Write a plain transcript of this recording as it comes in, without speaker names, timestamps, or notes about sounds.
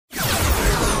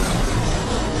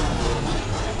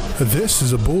This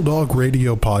is a Bulldog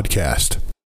Radio podcast.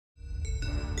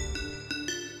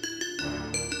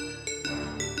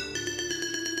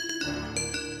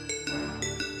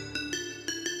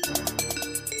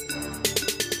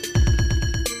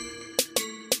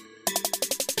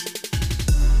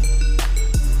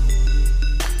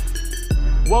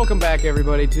 Welcome back,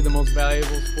 everybody, to the most valuable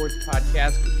sports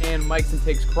podcast and Mikes and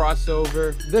Takes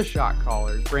crossover, The Shot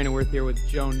Callers. Brandon Worth here with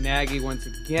Joe Nagy once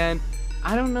again.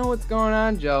 I don't know what's going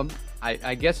on, Joe.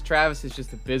 I guess Travis is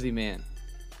just a busy man.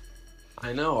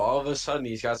 I know. All of a sudden,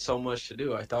 he's got so much to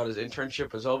do. I thought his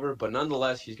internship was over, but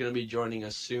nonetheless, he's going to be joining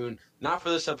us soon. Not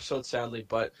for this episode, sadly,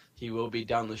 but he will be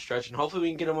down the stretch. And hopefully we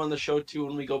can get him on the show, too,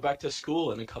 when we go back to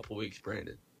school in a couple weeks,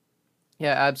 Brandon.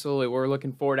 Yeah, absolutely. We're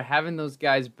looking forward to having those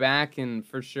guys back, and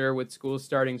for sure with school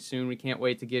starting soon, we can't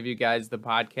wait to give you guys the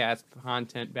podcast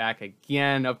content back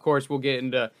again. Of course, we'll get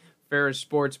into Ferris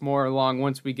Sports more along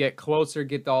once we get closer,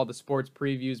 get all the sports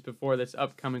previews before this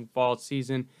upcoming fall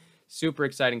season. Super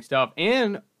exciting stuff.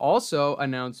 And also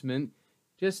announcement,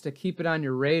 just to keep it on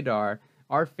your radar,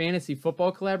 our fantasy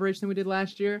football collaboration we did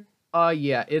last year,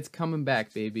 yeah, it's coming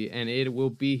back, baby, and it will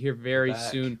be here very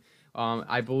soon.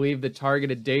 I believe the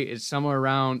targeted date is somewhere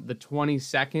around the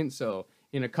 22nd, so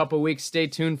in a couple weeks, stay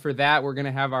tuned for that. We're going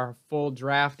to have our full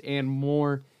draft and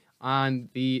more on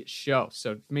the show.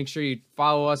 So make sure you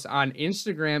follow us on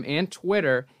Instagram and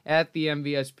Twitter at the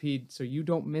MVSP so you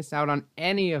don't miss out on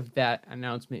any of that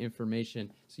announcement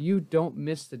information, so you don't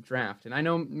miss the draft. And I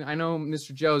know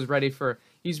Mr. Joe is ready for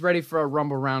a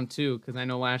Rumble round 2, because I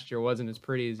know last year wasn't as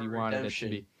pretty as you wanted it to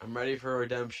be. I'm ready for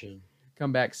redemption.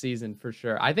 Comeback season for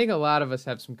sure. I think a lot of us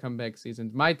have some comeback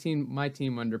seasons. My team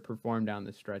underperformed down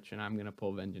the stretch, and I'm going to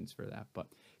pull vengeance for that. But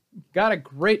got a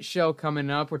great show coming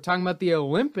up. We're talking about the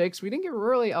Olympics. We didn't get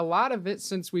really a lot of it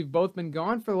since we've both been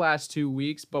gone for the last 2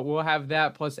 weeks, but we'll have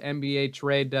that plus NBA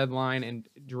trade deadline and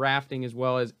drafting, as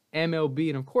well as MLB,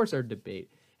 and of course our debate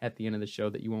at the end of the show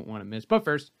that you won't want to miss. But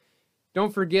first,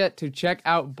 don't forget to check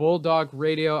out Bulldog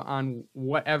Radio on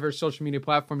whatever social media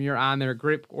platform you're on. They're a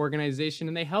great organization,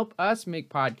 and they help us make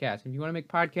podcasts. If you want to make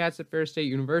podcasts at Ferris State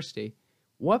University,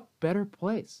 what better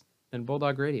place than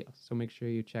Bulldog Radio? So make sure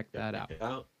you check that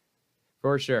out.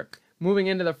 For sure. Moving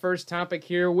into the first topic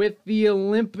here with the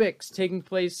Olympics taking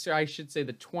place, I should say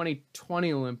the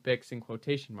 2020 Olympics in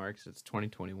quotation marks. It's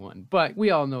 2021, but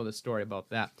we all know the story about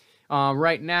that.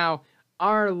 Right now,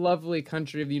 our lovely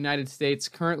country of the United States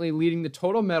currently leading the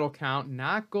total medal count,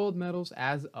 not gold medals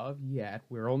as of yet.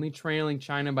 We're only trailing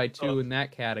China by 2 in that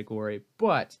category,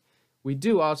 but we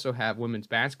do also have women's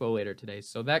basketball later today,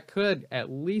 so that could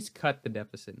at least cut the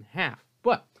deficit in half.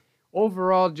 But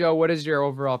overall, Joe, what is your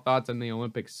overall thoughts on the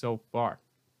Olympics so far?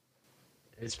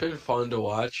 It's been fun to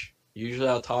watch. Usually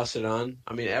I'll toss it on.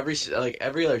 I mean, every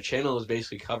other channel is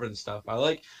basically covering stuff.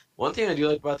 One thing I do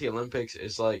like about the Olympics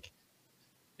is it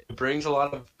brings a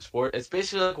lot of sport. It's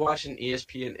basically like watching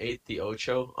ESPN 8 The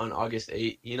Ocho on August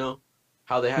 8, you know?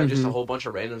 How they have just a whole bunch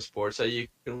of random sports that you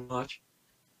can watch.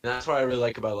 And that's what I really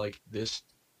like about this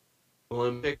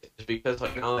Olympic, is because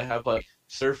now they have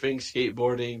surfing,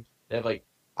 skateboarding. They have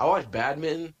I watched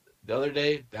badminton the other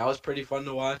day. That was pretty fun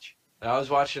to watch. I was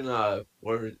watching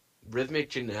rhythmic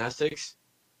gymnastics.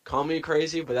 Call me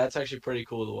crazy, but that's actually pretty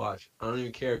cool to watch. I don't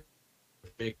even care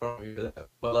if they make fun of me for that.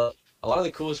 But a lot of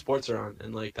the coolest sports are on,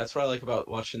 and that's what I like about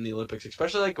watching the Olympics,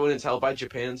 especially when it's held by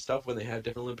Japan and stuff, when they have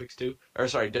different Olympics too,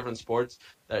 different sports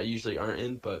that usually aren't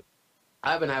in. But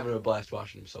I've been having a blast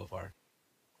watching them so far.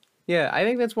 Yeah, I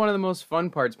think that's one of the most fun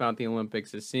parts about the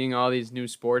Olympics, is seeing all these new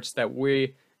sports that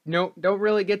we don't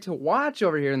really get to watch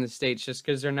over here in the States, just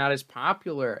because they're not as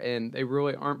popular and they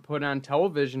really aren't put on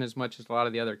television as much as a lot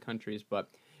of the other countries. But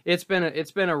it's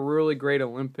been a really great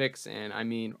Olympics, and I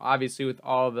mean, obviously with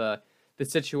all the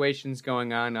situations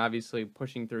going on, obviously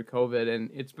pushing through COVID, and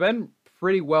it's been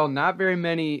pretty well. Not very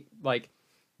many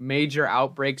major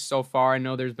outbreaks so far. I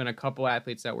know there's been a couple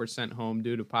athletes that were sent home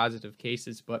due to positive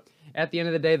cases, but at the end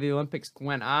of the day, the Olympics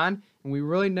went on, and we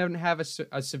really didn't have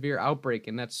a severe outbreak,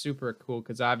 and that's super cool,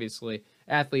 because obviously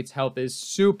athletes' health is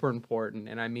super important.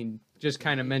 And I mean, just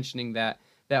kind of mentioning that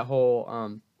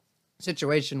whole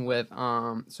situation with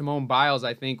Simone Biles,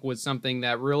 I think, was something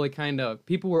that really kind of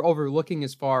people were overlooking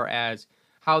as far as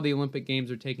how the Olympic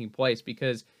Games are taking place,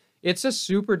 because it's a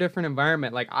super different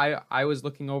environment. I was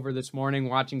looking over this morning,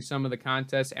 watching some of the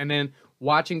contests, and then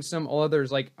watching some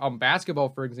others, basketball,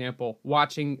 for example,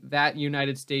 watching that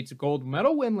United States gold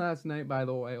medal win last night, by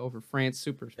the way, over France.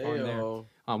 Super fun there.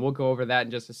 We'll go over that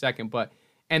in just a second.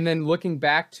 And then looking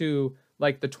back to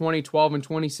the 2012 and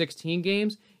 2016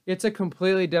 games, it's a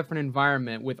completely different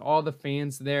environment with all the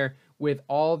fans there, with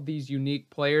all of these unique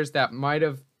players that might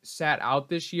have sat out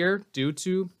this year due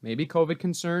to maybe COVID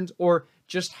concerns or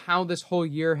just how this whole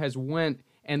year has went.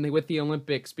 And with the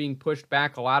Olympics being pushed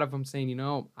back, a lot of them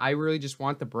saying, I really just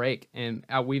want the break. And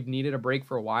we've needed a break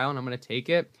for a while, and I'm going to take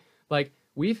it. Like,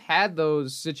 we've had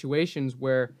those situations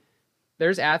where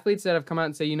there's athletes that have come out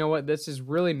and say, you know what, this is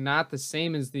really not the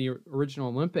same as the original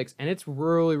Olympics. And it's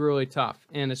really, really tough.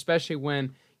 And especially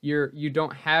when you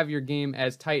don't have your game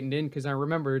as tightened in, because I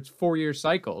remember it's 4-year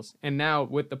cycles. And now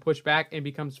with the pushback, it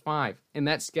becomes 5. And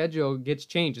that schedule gets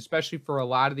changed, especially for a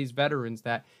lot of these veterans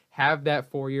that have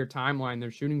that 4-year timeline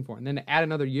they're shooting for. And then to add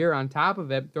another year on top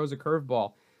of it throws a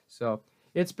curveball. So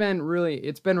it's been a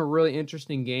really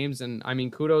interesting games. And I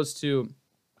mean, kudos to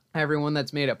everyone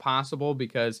that's made it possible,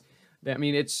 because I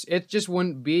mean, it just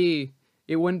wouldn't be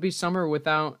summer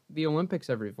without the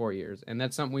Olympics every 4 years. And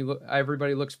that's something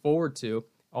everybody looks forward to,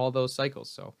 all those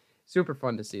cycles. So super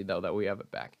fun to see, though, that we have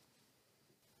it back.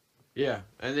 Yeah,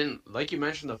 and then like you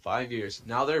mentioned, the 5 years.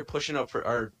 Now they're pushing up for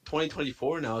our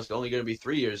 2024. Now is only going to be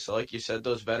 3 years. So like you said,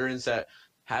 those veterans that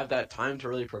have that time to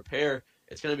really prepare,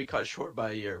 it's going to be cut short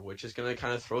by a year, which is going to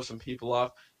kind of throw some people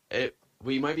off.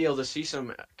 We might be able to see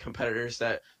some competitors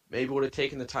that maybe would have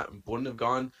taken the time, wouldn't have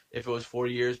gone if it was 4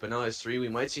 years, but now it's 3. We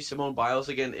might see Simone Biles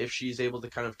again if she's able to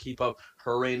kind of keep up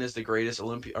her reign as the greatest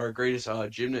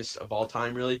gymnast of all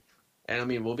time, really. And I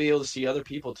mean, we'll be able to see other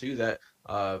people too that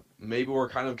maybe we're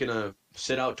kind of gonna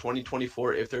sit out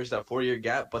 2024 if there's that 4-year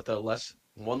gap, but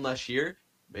one less year,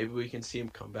 maybe we can see him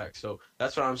come back. So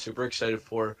that's what I'm super excited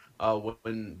for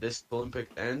when this Olympic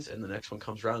ends and the next one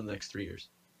comes around in the next 3 years.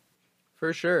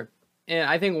 For sure. And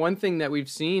I think one thing that we've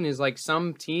seen is like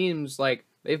some teams, like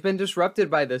they've been disrupted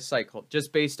by this cycle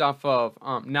just based off of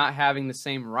not having the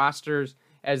same rosters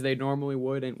as they normally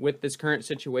would, and with this current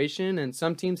situation. And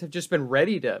some teams have just been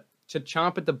ready to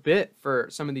chomp at the bit for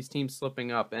some of these teams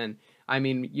slipping up. And I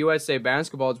mean, USA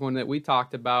basketball is one that we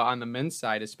talked about on the men's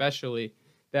side, especially,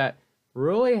 that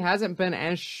really hasn't been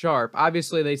as sharp.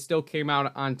 Obviously, they still came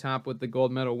out on top with the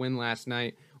gold medal win last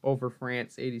night over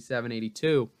France,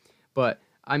 87-82. But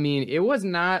I mean, it was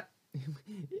not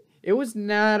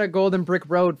a golden brick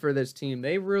road for this team.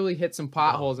 They really hit some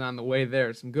potholes on the way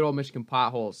there, some good old Michigan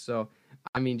potholes. So,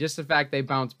 I mean, just the fact they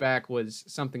bounced back was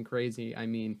something crazy. I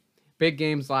mean, big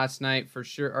game last night for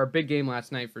sure. I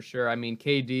mean,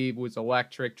 KD was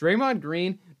electric. Draymond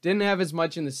Green didn't have as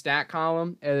much in the stat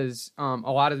column as a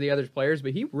lot of the other players,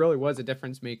 but he really was a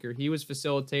difference maker. He was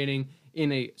facilitating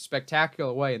in a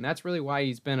spectacular way, and that's really why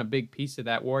he's been a big piece of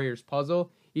that Warriors puzzle,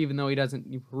 even though he doesn't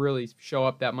really show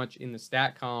up that much in the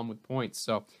stat column with points.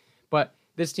 So, but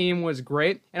this team was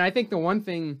great, and I think the one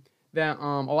thing that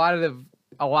a lot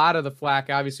of the flack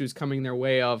obviously was coming their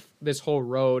way of this whole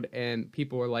road, and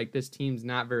people were like, this team's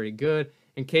not very good.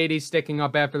 And KD sticking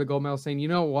up after the gold medal saying, you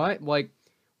know what? Like,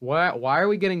 why are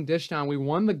we getting dished on? We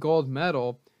won the gold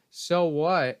medal, so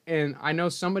what? And I know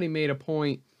somebody made a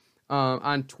point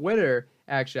on Twitter,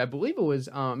 actually, I believe it was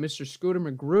Mr. Scooter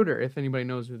Magruder, if anybody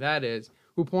knows who that is,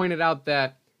 who pointed out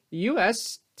that the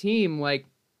U.S. team, like,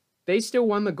 they still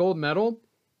won the gold medal,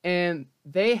 and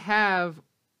they have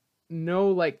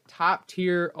no, like,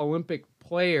 top-tier Olympic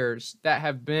players that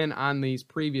have been on these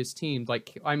previous teams.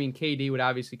 Like, I mean, KD would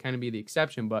obviously kind of be the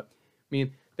exception, but, I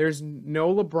mean, there's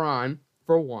no LeBron,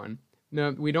 for one.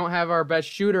 No, we don't have our best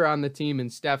shooter on the team in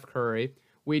Steph Curry.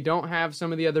 We don't have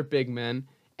some of the other big men,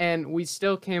 and we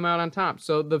still came out on top.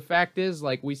 So the fact is,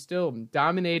 like, we still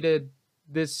dominated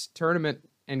this tournament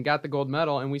and got the gold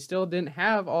medal, and we still didn't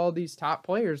have all these top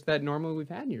players that normally we've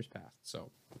had in years past.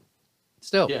 So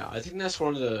still. Yeah, I think that's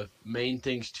one of the main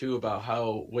things, too, about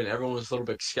how when everyone was a little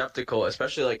bit skeptical,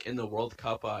 especially like in the World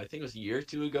Cup, I think it was a year or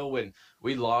two ago when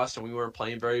we lost and we weren't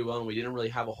playing very well and we didn't really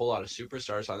have a whole lot of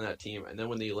superstars on that team. And then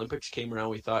when the Olympics came around,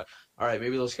 we thought, all right,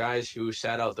 maybe those guys who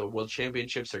sat out the World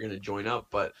Championships are going to join up.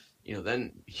 But, you know,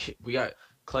 then we got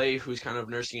Clay, who's kind of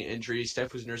nursing an injury,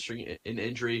 Steph, who's nursing an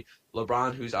injury,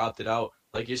 LeBron, who's opted out.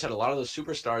 Like you said, a lot of those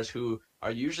superstars who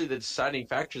are usually the deciding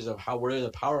factors of how we're the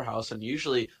powerhouse, and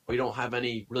usually we don't have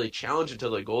any really challenge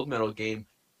until the gold medal game.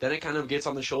 Then it kind of gets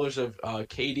on the shoulders of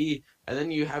KD, and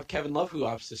then you have Kevin Love, who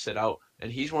opts to sit out, and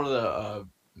he's one of the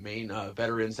main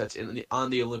veterans that's on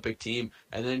the Olympic team.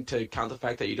 And then to count the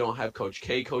fact that you don't have Coach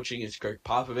K coaching, it's Greg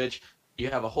Popovich, you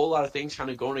have a whole lot of things kind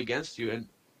of going against you. And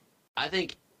I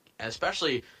think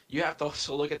especially you have to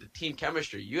also look at the team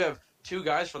chemistry. You have two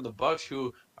guys from the Bucks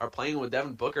who are playing with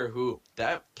Devin Booker, who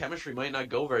that chemistry might not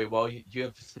go very well.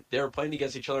 They were playing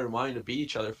against each other and wanting to beat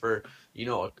each other for, you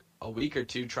know, a week or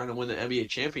two trying to win the NBA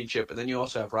championship. And then you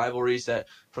also have rivalries that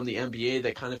from the NBA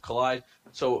that kind of collide.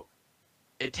 So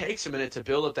it takes a minute to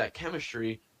build up that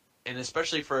chemistry. and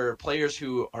especially for players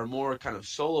who are more kind of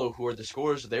solo, who are the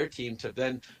scorers of their team, to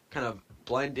then kind of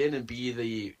blend in and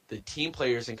be the team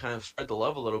players and kind of spread the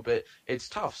love a little bit, it's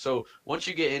tough. So once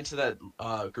you get into that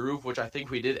groove, which I think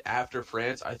we did after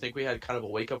France, I think we had kind of a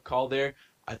wake up call there.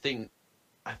 I think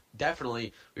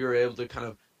definitely we were able to kind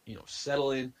of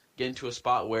settle in, get into a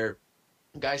spot where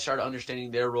guys started understanding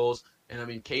their roles. And I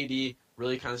mean, KD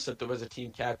really kind of stepped up as a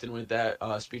team captain with that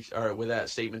speech, or with that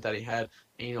statement that he had.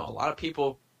 And a lot of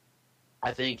people,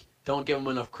 I think, don't give him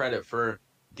enough credit for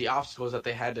the obstacles that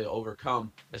they had to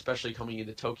overcome, especially coming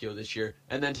into Tokyo this year,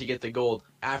 and then to get the gold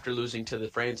after losing to the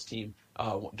France team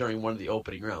during one of the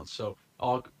opening rounds. So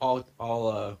all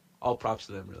props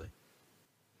to them, really.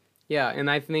 Yeah,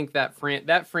 and I think that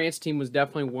France team was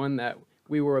definitely one that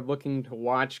we were looking to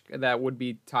watch that would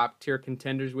be top tier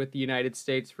contenders with the United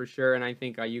States for sure. And I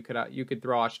think you could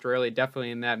throw Australia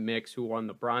definitely in that mix, who won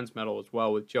the bronze medal as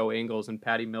well with Joe Ingles and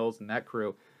Patty Mills and that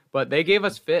crew. But they gave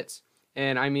us fits,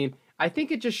 and I mean, I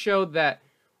think it just showed that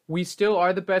we still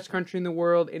are the best country in the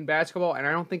world in basketball, and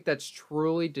I don't think that's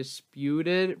truly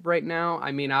disputed right now.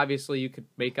 I mean, obviously you could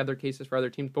make other cases for other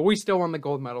teams, but we still won the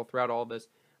gold medal throughout all this.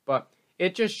 But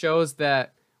it just shows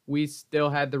that we still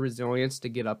had the resilience to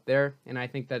get up there, and I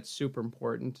think that's super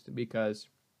important because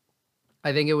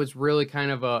I think it was really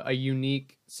kind of a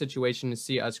unique situation to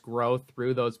see us grow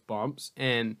through those bumps,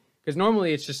 and because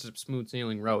normally it's just a smooth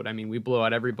sailing road. I mean, we blow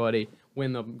out everybody,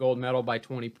 win the gold medal by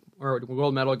 20 or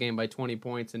gold medal game by 20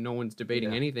 points, and no one's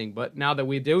debating anything. But now that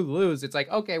we do lose, it's like,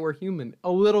 okay, we're human a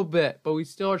little bit, but we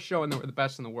still are showing that we're the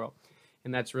best in the world,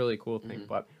 and that's really a cool thing. Mm-hmm.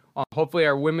 But hopefully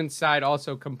our women's side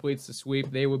also completes the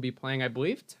sweep. They will be playing, I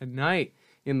believe, tonight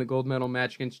in the gold medal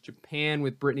match against Japan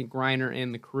with Brittany Griner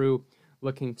and the crew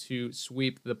looking to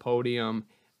sweep the podium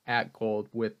at gold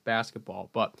with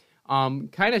basketball. But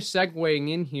kind of segueing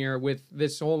in here with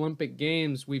this Olympic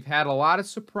Games, we've had a lot of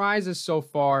surprises so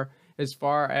far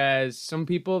as some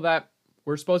people that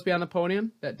were supposed to be on the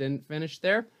podium that didn't finish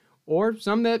there, or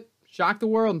some that shocked the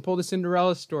world and pulled a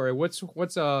Cinderella story.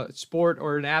 What's a sport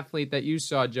or an athlete that you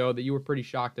saw, Joe, that you were pretty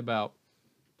shocked about?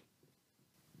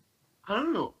 I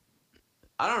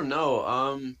don't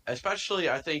know. Especially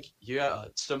I think you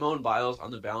got Simone Biles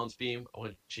on the balance beam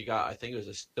when she got, I think it was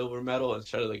a silver medal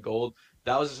instead of the gold.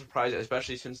 That was a surprise,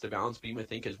 especially since the balance beam, I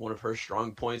think, is one of her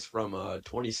strong points from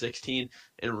 2016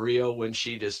 in Rio when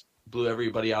she just blew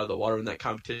everybody out of the water in that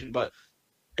competition. But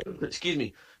excuse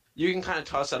me, you can kind of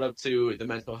toss that up to the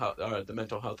mental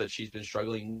health that she's been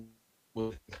struggling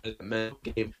with the mental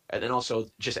game, and then also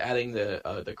just adding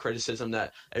the criticism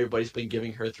that everybody's been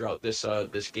giving her throughout this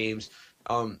games.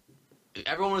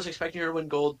 Everyone was expecting her to win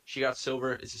gold. She got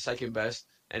silver. It's the second best,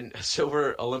 and a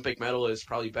silver Olympic medal is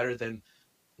probably better than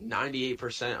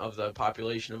 98% of the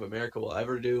population of America will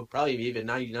ever do. Probably even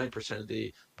 99% of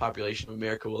the population of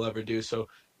America will ever do. So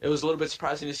it was a little bit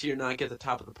surprising to see her not get the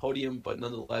top of the podium, but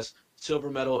nonetheless,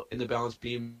 silver medal in the balance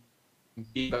beam,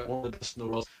 being one of the best in the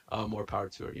world. More power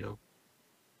to her,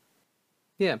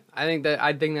 Yeah, I think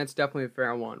that's definitely a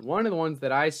fair one. One of the ones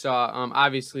that I saw,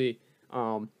 obviously,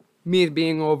 me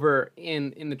being over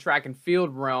in the track and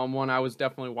field realm, one I was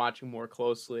definitely watching more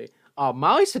closely.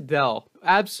 Molly Seidel,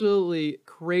 absolutely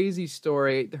crazy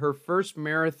story. Her first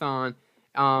marathon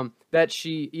that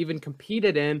she even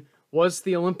competed in was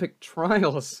the Olympic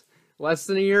trials less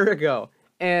than a year ago.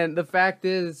 And the fact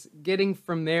is, getting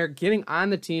from there, getting on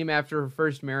the team after her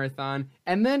first marathon,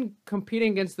 and then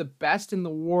competing against the best in the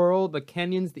world, the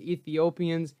Kenyans, the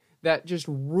Ethiopians, that just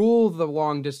rule the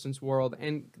long-distance world,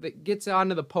 and that gets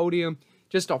onto the podium,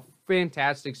 just a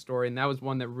fantastic story, and that was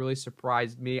one that really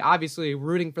surprised me. Obviously,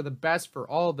 rooting for the best for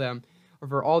all of them, or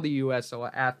for all the U.S.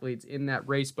 athletes in that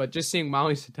race, but just seeing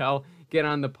Molly Seidel get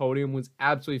on the podium was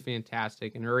absolutely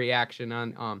fantastic, and her reaction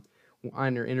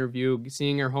on her interview,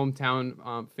 seeing her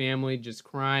hometown family just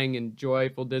crying in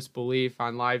joyful disbelief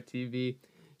on live TV,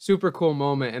 super cool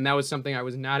moment, and that was something I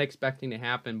was not expecting to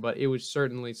happen, but it was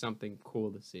certainly something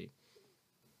cool to see.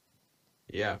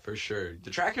 Yeah, for sure. The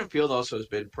track and field also has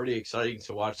been pretty exciting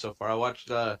to watch so far. I watched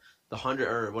the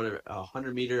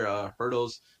 100-meter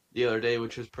hurdles the other day,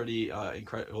 which was pretty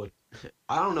incredible.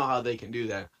 I don't know how they can do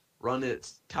that. Run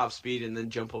at top speed and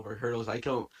then jump over hurdles. I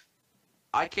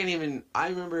can't even. I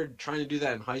remember trying to do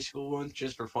that in high school once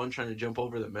just for fun, trying to jump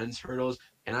over the men's hurdles,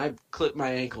 and I clipped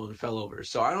my ankle and fell over.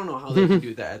 So I don't know how they can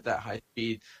do that at that high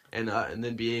speed and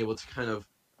then be able to kind of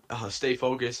stay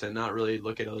focused and not really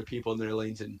look at other people in their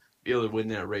lanes and be able to win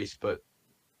that race. But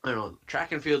I don't know.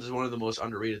 Track and field is one of the most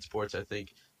underrated sports, I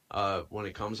think, when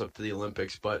it comes up to the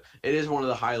Olympics. But it is one of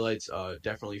the highlights,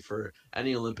 definitely for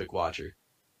any Olympic watcher.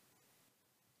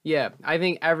 Yeah, I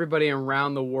think everybody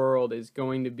around the world is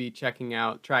going to be checking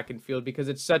out track and field because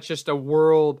it's such just a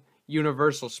world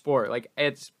universal sport. Like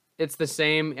it's the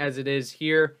same as it is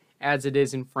here, as it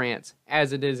is in France,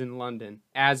 as it is in London,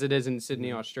 as it is in Sydney,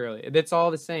 Mhm. Australia. It's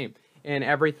all the same. And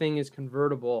everything is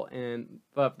convertible. And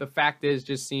the fact is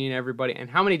just seeing everybody and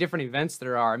how many different events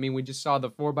there are. I mean, we just saw the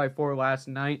 4x4 last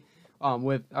night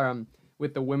with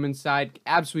the women's side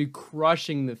absolutely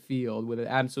crushing the field with an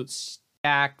absolute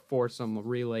stack foursome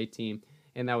relay team,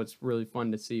 and that was really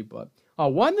fun to see. But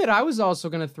one that I was also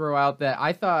going to throw out that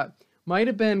I thought might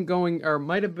have been going or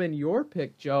might have been your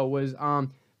pick, Joe, was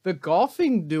the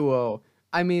golfing duo.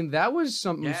 I mean, that was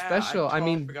something Yeah, I special. I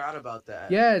totally mean, forgot about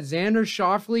that. yeah, Xander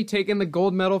Schauffele taking the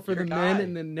gold medal for Your the men, guy,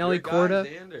 and then your Nelly guy, Korda.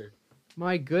 Xander.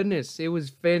 My goodness, it was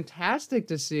fantastic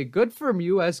to see. Good for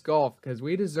U.S. golf because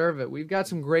we deserve it. We've got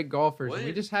some great golfers, What and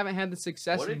we did just haven't had the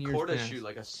success what in did years Korda past. shoot?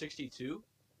 Like a 62?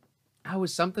 I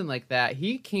was something like that.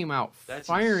 He came out That's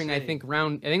firing. I insane.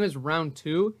 think it was round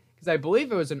 2 because I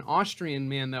believe it was an Austrian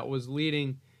man that was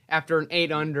leading after an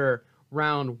 8 under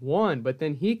round 1, but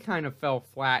then he kind of fell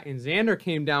flat, and Xander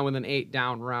came down with an 8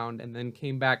 down round, and then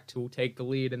came back to take the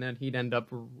lead, and then he'd end up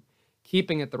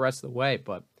keeping it the rest of the way.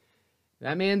 But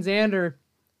that man Xander,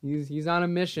 he's on a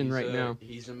mission right now.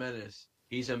 He's a menace.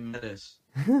 He's a menace.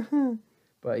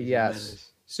 But He's a yes,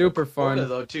 menace. super Korda fun.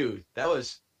 though too.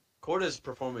 Korda's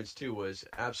performance too was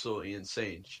absolutely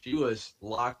insane. She was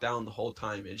locked down the whole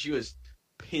time and she was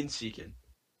pin seeking.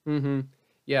 Mm-hmm.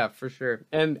 Yeah, for sure.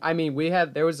 And I mean,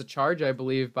 there was a charge, I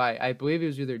believe, I believe it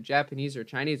was either Japanese or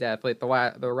Chinese athlete. The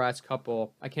last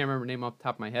couple, I can't remember the name off the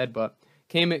top of my head, but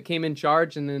came in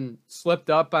charge and then slipped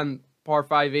up on par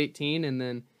 5 18, and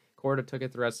then Korda took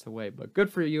it the rest of the way. But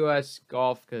good for U.S.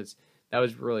 golf because that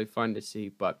was really fun to see.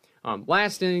 But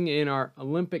last thing in our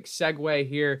Olympic segue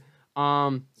here,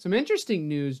 some interesting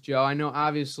news, Joe. I know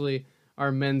obviously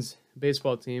our men's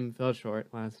baseball team fell short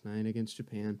last night against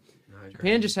Japan.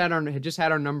 Japan just had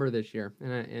our number this year,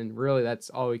 and really that's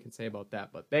all we can say about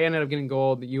that. But they ended up getting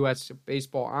gold. The U.S.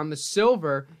 baseball on the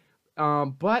silver,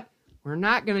 but we're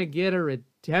not gonna get a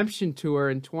redemption tour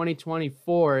in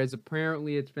 2024, as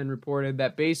apparently it's been reported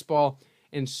that baseball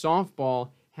and softball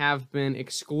have been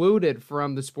excluded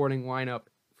from the sporting lineup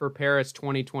for Paris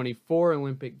 2024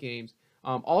 Olympic Games.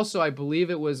 Also, I believe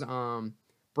it was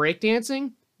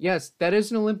breakdancing. Yes, that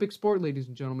is an Olympic sport, ladies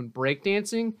and gentlemen.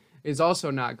 Breakdancing is also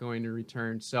not going to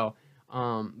return. So,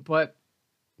 but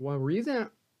what reason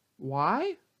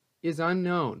why is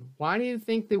unknown. Why do you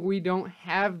think that we don't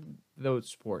have those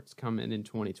sports coming in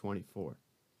 2024?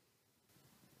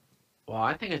 Well,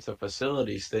 I think it's a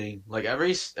facilities thing. Like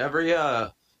every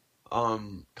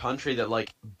country that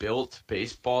like built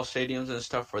baseball stadiums and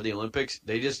stuff for the Olympics,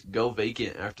 they just go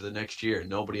vacant after the next year.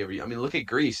 Nobody ever. I mean, look at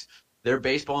Greece. Their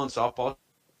baseball and softball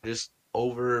just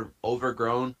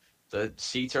overgrown. The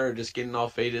seats are just getting all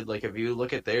faded. Like if you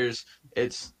look at theirs,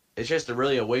 it's just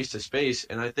really a waste of space.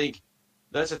 And I think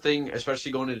that's the thing,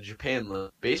 especially going into Japan.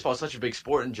 Like, baseball is such a big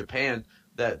sport in Japan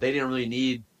that they didn't really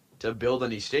need to build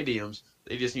any stadiums.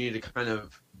 They just needed to kind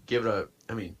of give it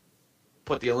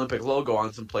put the Olympic logo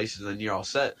on some places and then you're all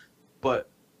set. But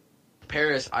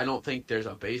Paris, I don't think there's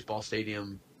a baseball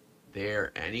stadium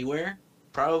there anywhere,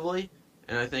 probably.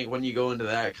 And I think when you go into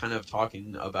that kind of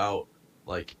talking about,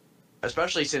 like,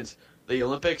 especially since the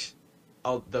Olympics,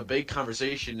 the big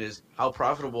conversation is how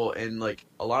profitable, and like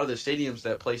a lot of the stadiums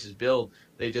that places build,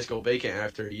 they just go vacant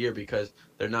after a year because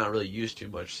they're not really used too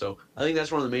much. So I think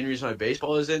that's one of the main reasons why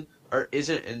baseball isn't,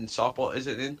 and softball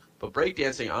isn't in. But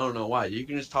breakdancing, I don't know why. You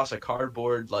can just toss a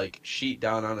cardboard like sheet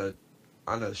down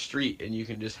on a street and you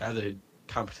can just have the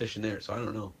competition there. So I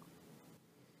don't know.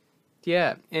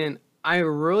 Yeah, and I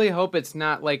really hope it's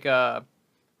not like a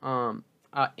fan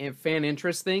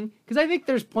interest thing, because I think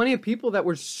there's plenty of people that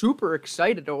were super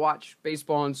excited to watch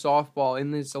baseball and softball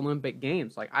in this Olympic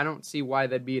Games. Like, I don't see why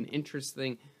that'd be an interest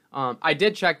thing. I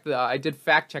did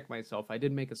fact check myself. I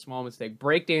did make a small mistake.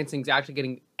 Breakdancing is actually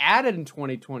getting added in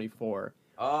 2024,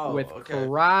 with Okay.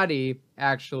 karate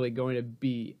actually going to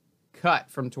be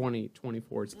cut from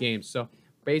 2024's games. So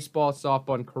baseball,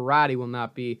 softball, and karate will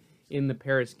not be in the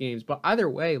Paris Games. But either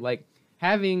way, like,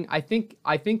 I think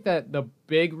that the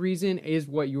big reason is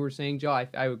what you were saying, Joe. I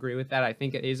agree with that. I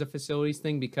think it is a facilities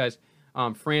thing because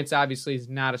France obviously is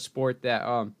not a sport that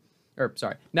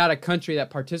not a country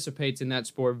that participates in that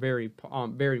sport very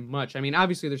much. I mean,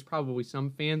 obviously there's probably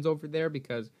some fans over there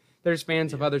because there's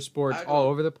fans of other sports all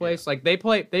over the place. Yeah. Like they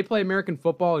play American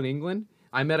football in England.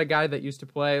 I met a guy that used to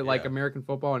play like American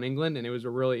football in England, and it was a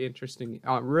really interesting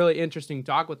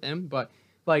talk with him. But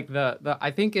like the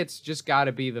I think it's just got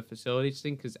to be the facilities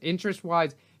thing, because interest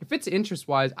wise, if it's interest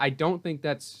wise, I don't think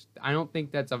that's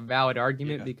a valid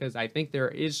argument, because I think there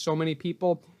is so many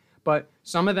people, but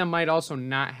some of them might also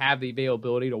not have the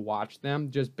availability to watch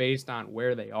them just based on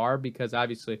where they are, because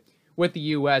obviously with the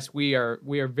U.S. we are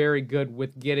very good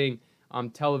with getting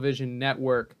television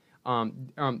network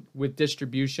with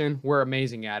distribution. We're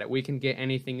amazing at it. We can get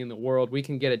anything in the world. We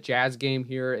can get a Jazz game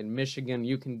here in Michigan.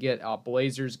 You can get a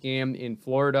Blazers game in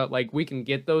Florida. Like, we can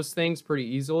get those things pretty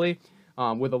easily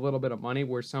with a little bit of money,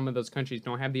 where some of those countries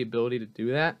don't have the ability to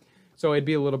do that. So it'd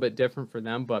be a little bit different for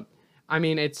them. But I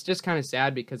mean, it's just kind of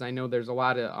sad, because I know there's a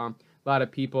lot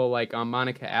of people, like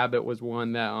Monica Abbott was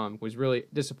one that was really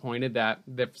disappointed that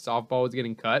softball was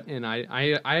getting cut, and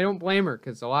I don't blame her,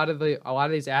 because a lot of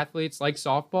these athletes, like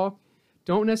softball,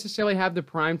 don't necessarily have the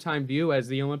primetime view as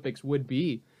the Olympics would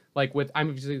be. Like, with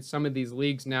obviously some of these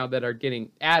leagues now that are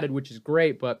getting added, which is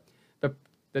great, but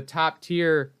the top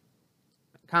tier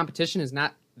competition is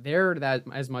not there that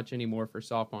as much anymore for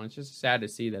softball. And it's just sad to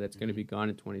see that it's going to be gone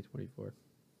in 2024.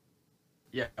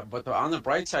 Yeah, but on the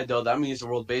bright side, though, that means the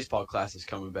World Baseball Classic is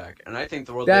coming back. And I think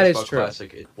the World That is Baseball true.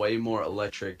 Classic is way more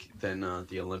electric than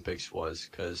the Olympics was,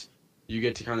 because you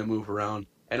get to kind of move around.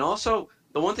 And also,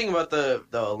 the one thing about the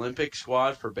Olympic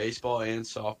squad for baseball and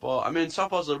softball, I mean,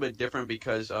 softball's a little bit different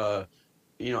because,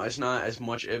 it's not as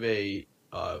much of a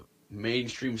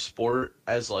mainstream sport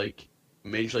as, like,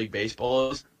 Major League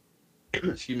Baseball is.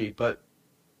 Excuse me. But,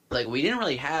 like, we didn't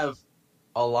really have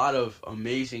a lot of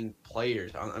amazing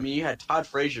players. I mean, you had Todd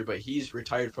Frazier, but he's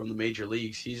retired from the major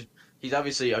leagues. He's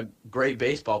obviously a great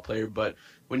baseball player, but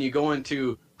when you go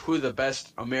into who the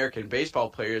best American baseball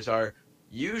players are,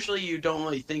 usually you don't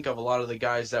really think of a lot of the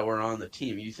guys that were on the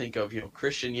team. You think of,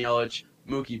 Christian Yelich,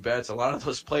 Mookie Betts, a lot of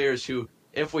those players who,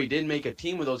 if we did make a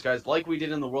team with those guys, like we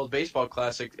did in the World Baseball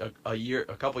Classic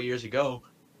a couple years ago,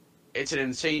 it's an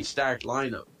insane stacked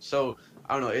lineup. So,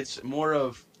 I don't know, it's more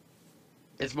of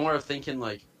thinking,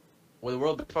 like, with the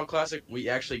World Baseball Classic, we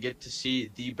actually get to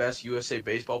see the best USA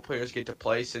baseball players get to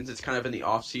play, since it's kind of in the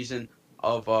off season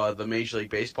of the Major League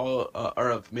Baseball or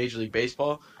of Major League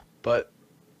Baseball. But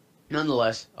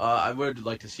nonetheless, I would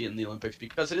like to see it in the Olympics,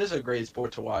 because it is a great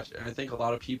sport to watch, and I think a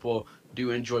lot of people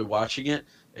do enjoy watching it.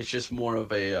 It's just more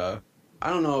of a I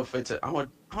don't know if it's I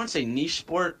wouldn't say niche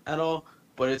sport at all,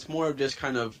 but it's more of just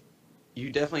kind of,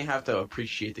 you definitely have to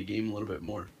appreciate the game a little bit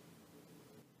more.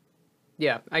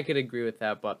 Yeah, I could agree with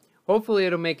that, but hopefully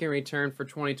it'll make a return for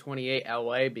 2028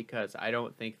 LA, because I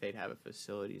don't think they'd have a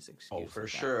facilities excuse. Oh, for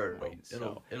sure.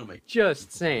 It'll make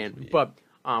just saying, but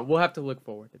we'll have to look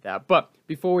forward to that. But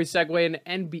before we segue into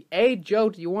NBA, Joe,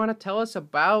 do you want to tell us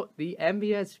about the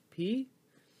MVSP?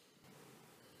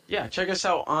 Yeah, check us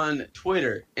out on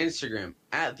Twitter, Instagram,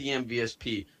 at the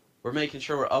MVSP. We're making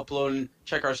sure we're uploading.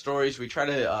 Check our stories. We try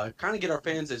to kind of get our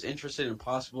fans as interested as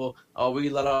possible. We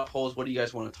let out polls. What do you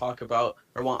guys want to talk about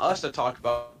or want us to talk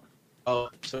about?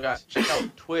 So, guys, check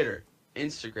out Twitter,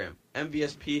 Instagram,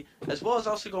 MVSP, as well as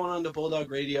also going on to Bulldog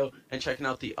Radio and checking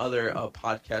out the other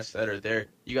podcasts that are there.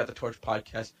 You got the Torch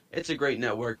Podcast. It's a great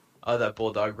network that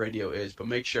Bulldog Radio is. But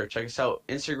make sure, check us out,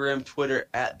 Instagram, Twitter,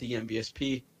 at the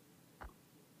MVSP.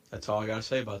 That's all I got to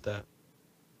say about that.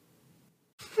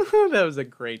 That was a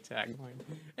great tagline.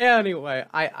 Anyway,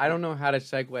 I don't know how to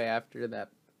segue after that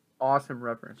awesome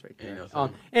reference right there.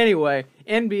 Anyway,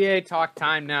 NBA talk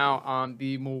time now.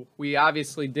 We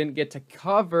obviously didn't get to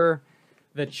cover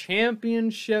the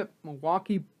championship.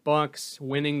 Milwaukee Bucks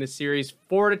winning the series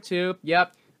 4-2.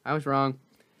 Yep, I was wrong.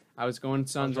 I was going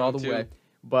Suns all the way.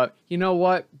 But you know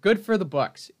what? Good for the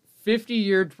Bucks.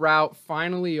 50-year drought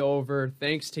finally over,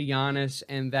 thanks to Giannis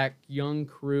and that young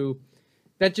crew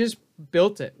that just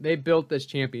built it. They built this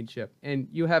championship. And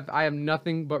I have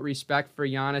nothing but respect for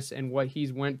Giannis and what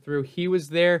he's went through. He was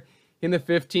there in the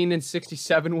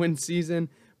 15-67 win season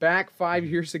back 5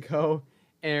 years ago.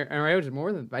 And it was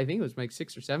more than, I think it was like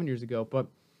 6 or 7 years ago. But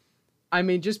I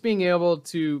mean, just being able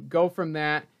to go from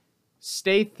that,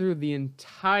 stay through the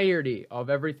entirety of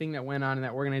everything that went on in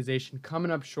that organization,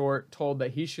 coming up short, told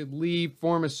that he should leave,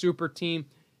 form a super team.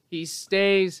 He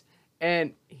stays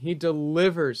and he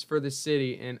delivers for the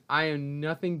city, and I am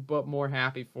nothing but more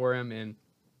happy for him. And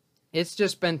it's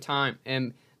just been time,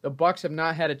 and the Bucks have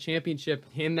not had a championship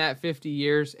in that 50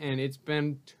 years, and it's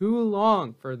been too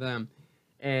long for them.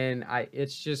 And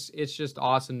it's just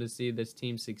awesome to see this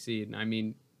team succeed. And I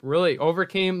mean, really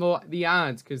overcame the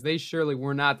odds, because they surely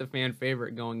were not the fan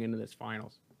favorite going into this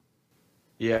finals.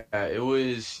 Yeah, it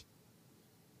was.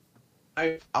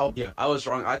 I was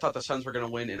wrong. I thought the Suns were going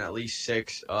to win in at least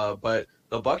 6, but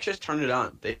the Bucks just turned it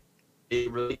on. They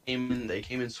really came in. They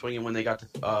came in swinging when they got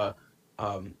to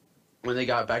when they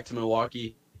got back to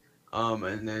Milwaukee.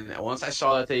 And then once I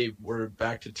saw that they were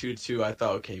back to 2-2, I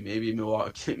thought, okay, maybe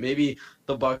Milwaukee, maybe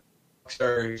the Bucks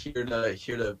are here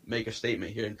to make a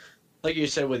statement here. And like you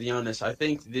said with Giannis, I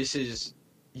think this is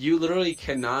you literally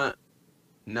cannot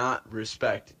not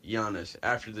respect Giannis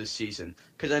after this season.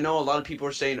 Because I know a lot of people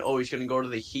are saying, oh, he's going to go to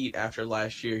the Heat after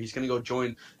last year. He's going to go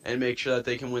join and make sure that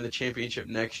they can win the championship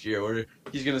next year. Or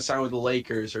he's going to sign with the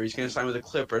Lakers, or he's going to sign with the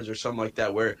Clippers or something like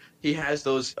that, where he has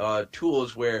those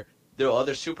tools where there are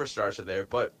other superstars are there.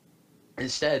 But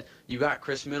instead, you got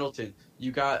Chris Middleton.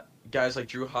 You got guys like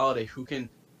Drew Holiday who can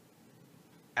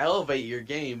elevate your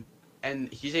game,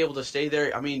 and he's able to stay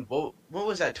there. I mean, what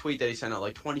was that tweet that he sent out,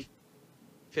 like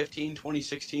 2015,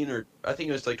 2016, or I think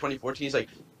it was like 2014. He's like,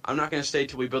 I'm not going to stay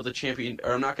till we build a champion,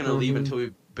 or I'm not going to leave until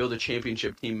we build a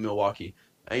championship team in Milwaukee.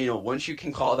 And, once you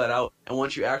can call that out, and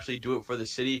once you actually do it for the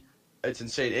city, it's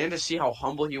insane. And to see how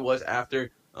humble he was after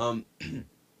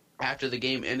after the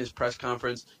game in his press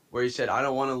conference, where he said, I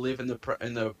don't want to live in the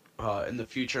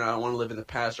future, and I don't want to live in the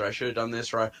past, or I should have done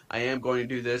this, or I am going to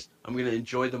do this. I'm going to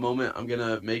enjoy the moment. I'm going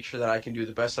to make sure that I can do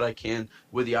the best that I can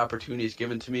with the opportunities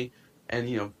given to me.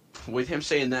 And, with him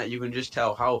saying that, you can just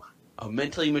tell how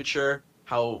mentally mature,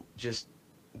 how just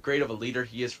great of a leader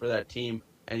he is for that team.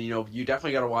 And, you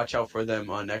definitely got to watch out for them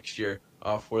next year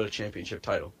for the championship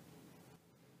title.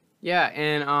 Yeah,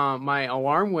 and my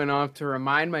alarm went off to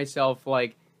remind myself,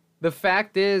 like, the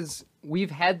fact is,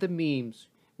 we've had the memes.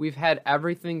 We've had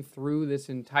everything through this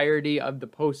entirety of the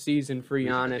postseason for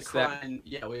Giannis.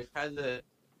 We've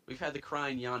had the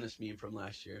crying Giannis meme from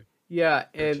last year. Yeah,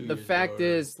 and the fact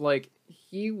is, like,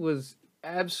 he was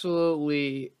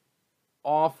absolutely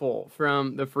awful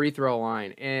from the free throw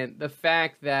line. And the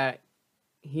fact that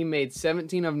he made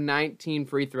 17 of 19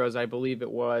 free throws, I believe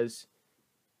it was,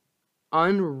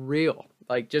 unreal.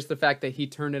 Like, just the fact that he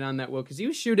turned it on that well. Because he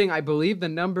was shooting, I believe the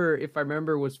number, if I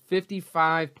remember, was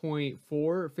 55.4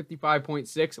 or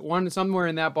 55.6. Somewhere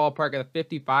in that ballpark at the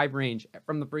 55 range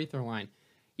from the free throw line.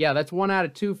 Yeah, that's 1 out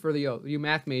of 2 for you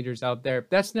math majors out there.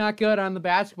 That's not good on the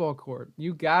basketball court.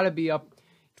 You got to be up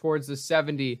towards the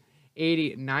 70,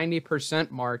 80,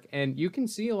 90% mark. And you can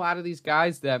see a lot of these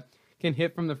guys that can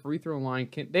hit from the free throw line.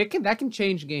 That can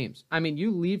change games. I mean,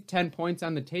 you leave 10 points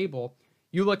on the table.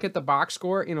 You look at the box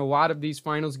score in a lot of these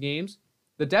finals games,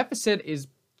 the deficit is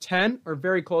 10 or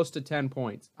very close to 10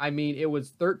 points. I mean, it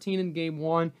was 13 in game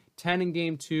 1, 10 in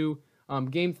game 2,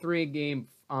 game 3,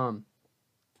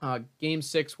 game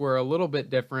 6 were a little bit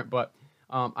different, but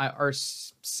our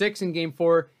 6 in game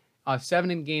 4,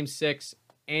 7 in game 6,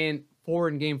 and 4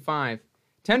 in game 5.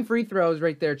 10 free throws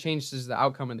right there changes the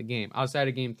outcome of the game outside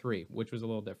of game 3, which was a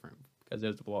little different because it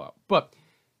was a blowout. But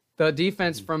the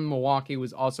defense from Milwaukee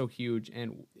was also huge,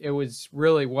 and it was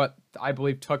really what I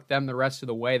believe took them the rest of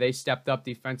the way. They stepped up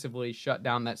defensively, shut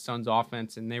down that Suns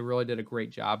offense, and they really did a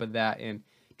great job of that. And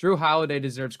Drew Holiday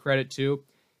deserves credit too,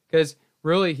 because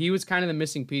really he was kind of the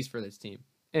missing piece for this team.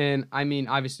 And I mean,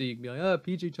 obviously you can be like, oh,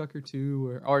 PJ Tucker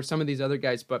too, or some of these other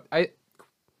guys, but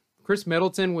Chris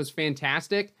Middleton was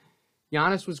fantastic.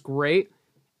 Giannis was great.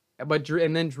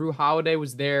 And then Drew Holiday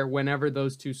was there whenever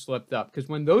those two slipped up. Because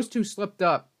when those two slipped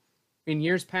up in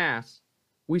years past,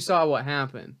 we saw what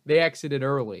happened. They exited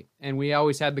early. And we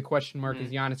always had the question mark, is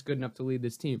Giannis good enough to lead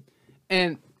this team?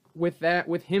 And with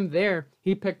him there,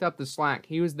 he picked up the slack.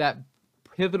 He was that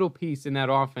pivotal piece in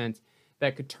that offense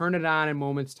that could turn it on in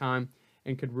moments time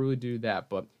and could really do that.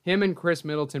 But him and Chris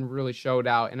Middleton really showed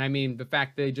out. And I mean, the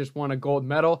fact they just won a gold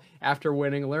medal after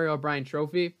winning a Larry O'Brien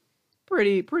trophy,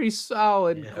 pretty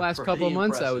solid last couple of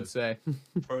months, I would say.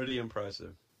 Pretty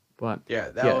impressive. But yeah,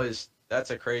 that's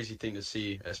a crazy thing to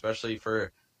see, especially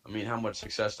for, how much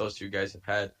success those two guys have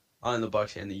had on the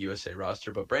Bucks and the USA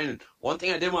roster. But Brandon, one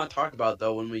thing I did want to talk about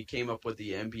though, when we came up with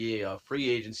the NBA free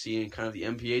agency and kind of the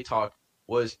NBA talk,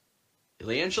 was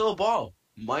LiAngelo Ball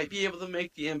might be able to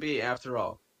make the NBA after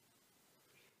all.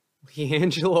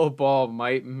 LiAngelo Ball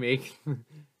might make.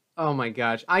 Oh my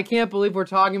gosh. I can't believe we're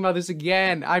talking about this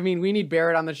again. I mean, we need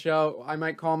Barrett on the show. I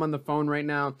might call him on the phone right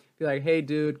now. Be like, hey,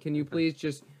 dude, can you please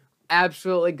just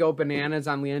absolutely go bananas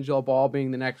on LiAngelo Ball being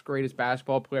the next greatest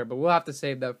basketball player? But we'll have to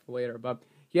save that for later. But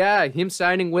yeah, him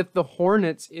signing with the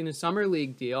Hornets in a summer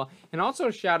league deal. And also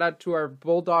a shout out to our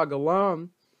Bulldog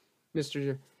alum,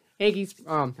 Mr. Hanky.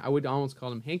 I would almost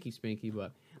call him Hanky Spanky,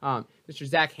 but Mr.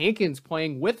 Zach Hankins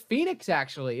playing with Phoenix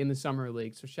actually in the summer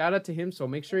league. So shout out to him. So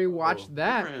make sure you watch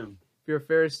that. If you're a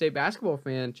Ferris State basketball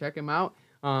fan, check him out.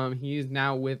 He's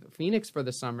now with Phoenix for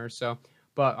the summer. So,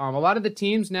 but a lot of the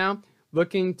teams now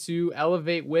looking to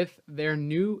elevate with their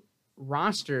new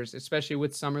rosters, especially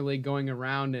with summer league going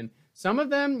around and Some of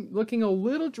them looking a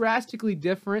little drastically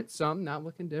different, some not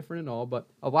looking different at all, but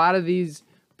a lot of these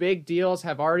big deals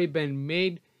have already been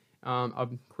made.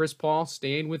 Of Chris Paul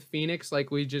staying with Phoenix, like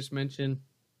we just mentioned.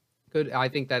 I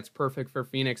think that's perfect for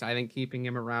Phoenix. I think keeping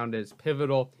him around is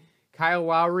pivotal. Kyle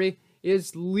Lowry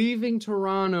is leaving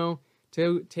Toronto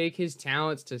to take his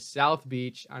talents to South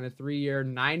Beach on a 3-year,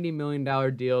 $90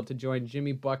 million deal to join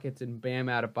Jimmy Buckets and Bam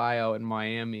Adebayo in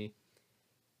Miami.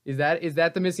 Is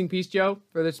that the missing piece, Joe,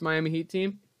 for this Miami Heat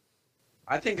team?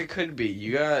 I think it could be.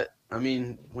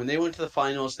 When they went to the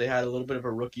finals, they had a little bit of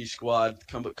a rookie squad,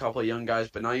 a couple of young guys,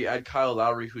 but now you add Kyle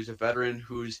Lowry, who's a veteran,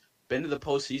 who's been to the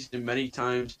postseason many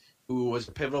times, who was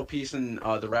a pivotal piece in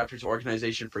the Raptors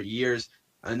organization for years,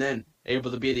 and then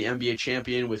able to be the NBA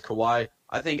champion with Kawhi.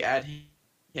 I think add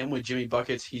him with Jimmy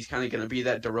Buckets, he's kind of going to be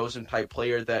that DeRozan-type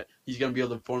player that he's going to be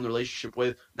able to form the relationship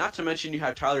with. Not to mention you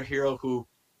have Tyler Hero, who,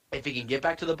 if he can get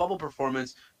back to the bubble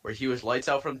performance where he was lights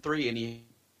out from three and he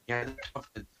had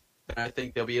confidence, then I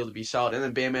think they'll be able to be solid. And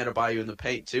then Bam Adebayo in the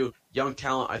paint, too. Young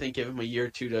talent, I think give him a year or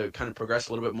two to kind of progress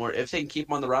a little bit more. If they can keep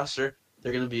him on the roster,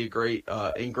 they're going to be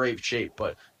in great shape.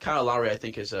 But Kyle Lowry, I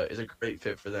think, is a great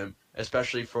fit for them,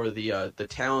 especially for the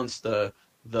talents, the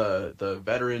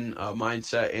veteran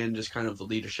mindset, and just kind of the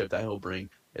leadership that he'll bring.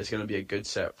 It's going to be a good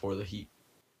set for the Heat.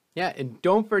 Yeah, and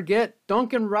don't forget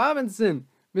Duncan Robinson,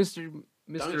 Mr.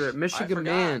 Michigan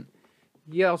man.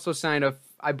 He also signed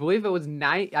I believe it was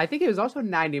I think it was also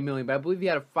 $90 million, but I believe he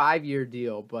had a 5-year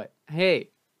deal. But hey,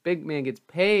 big man gets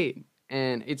paid,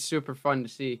 and it's super fun to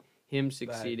see him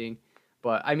succeeding.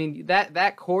 But I mean,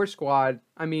 that core squad,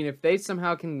 I mean, if they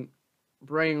somehow can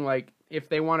bring, if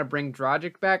they want to bring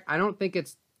Dragic back, I don't think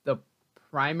it's the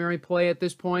primary play at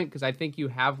this point, because I think you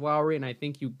have Lowry, and I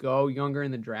think you go younger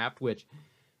in the draft, which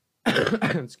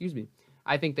excuse me,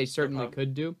 I think they certainly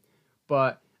could do.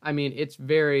 But I mean, it's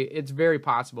very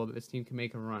possible that this team can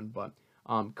make a run. But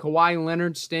Kawhi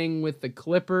Leonard staying with the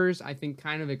Clippers, I think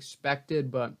kind of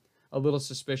expected, but a little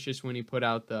suspicious when he put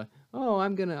out the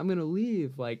I'm gonna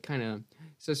leave, kind of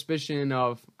suspicion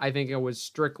of. I think it was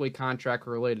strictly contract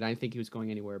related. I didn't think he was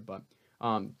going anywhere. But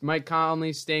Mike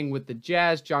Conley staying with the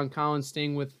Jazz, John Collins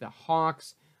staying with the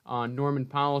Hawks, Norman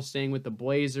Powell staying with the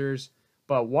Blazers.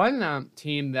 But one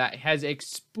team that has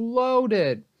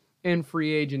exploded in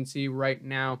free agency right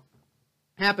now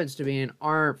happens to be in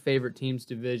our favorite team's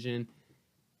division.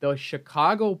 The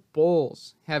Chicago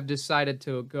Bulls have decided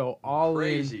to go all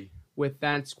in with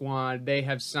that squad. They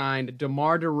have signed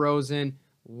DeMar DeRozan,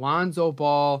 Lonzo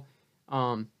Ball,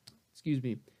 my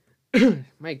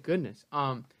goodness.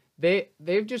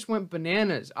 They've just went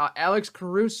bananas. Alex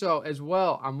Caruso as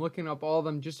well. I'm looking up all of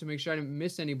them just to make sure I didn't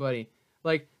miss anybody.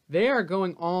 They are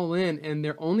going all in, and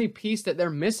their only piece that they're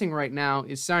missing right now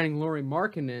is signing Lauri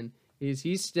Markkanen.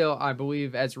 He's still, I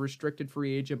believe, as a restricted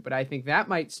free agent, but I think that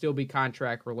might still be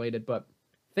contract related. But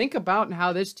think about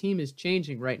how this team is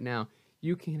changing right now.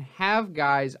 You can have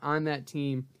guys on that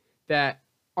team that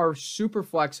are super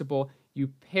flexible. You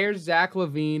pair Zach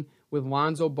LaVine with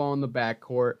Lonzo Ball in the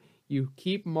backcourt. You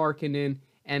keep Markkanen,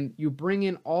 and you bring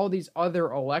in all these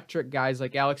other electric guys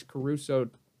like Alex Caruso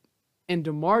and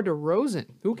DeMar DeRozan,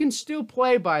 who can still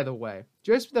play, by the way.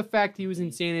 Just the fact he was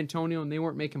in San Antonio and they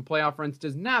weren't making playoff runs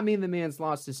does not mean the man's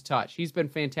lost his touch. He's been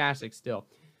fantastic still.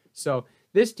 So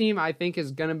this team, I think,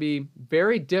 is going to be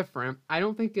very different. I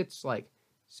don't think it's,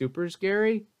 super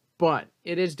scary, but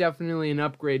it is definitely an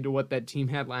upgrade to what that team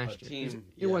had last year.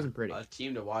 It wasn't pretty. A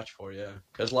team to watch for, yeah.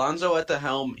 Because Lonzo at the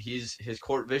helm, his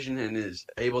court vision and is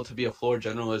able to be a floor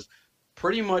general is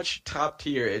pretty much top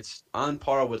tier. It's on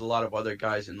par with a lot of other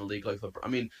guys in the league like LeBron. I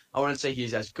mean, I wouldn't say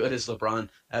he's as good as LeBron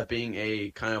at being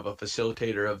a kind of a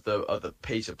facilitator of the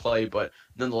pace of play, but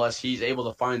nonetheless, he's able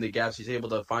to find the gaps. He's able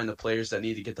to find the players that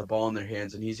need to get the ball in their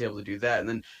hands, and he's able to do that. And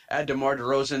then add DeMar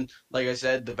DeRozan, like I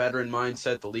said, the veteran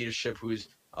mindset, the leadership, who's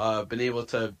been able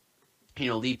to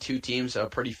lead two teams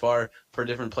pretty far for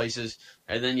different places.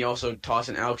 And then you also toss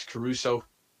in Alex Caruso,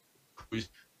 who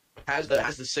has the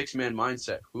 6-man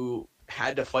mindset, who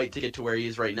had to fight to get to where he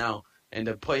is right now, and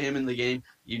to put him in the game,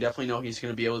 you definitely know he's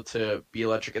going to be able to be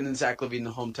electric. And then Zach LaVine,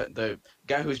 the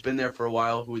guy who's been there for a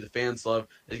while, who the fans love,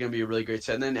 is going to be a really great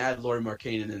set. And then add Lauri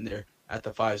Markkanen in there at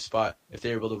the 5 spot. If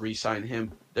they're able to re-sign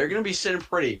him, they're going to be sitting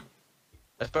pretty.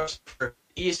 Especially for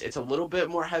East, it's a little bit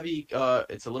more heavy.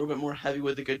 It's a little bit more heavy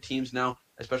with the good teams now,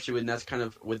 especially when that's kind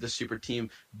of with the super team.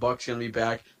 Bucks going to be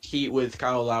back. Heat with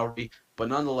Kyle Lowry. But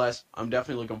nonetheless, I'm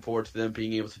definitely looking forward to them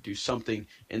being able to do something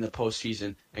in the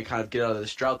postseason and kind of get out of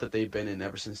this drought that they've been in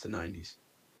ever since the 90s.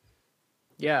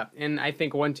 Yeah, and I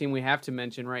think one team we have to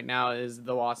mention right now is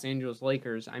the Los Angeles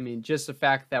Lakers. I mean, just the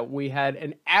fact that we had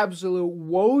an absolute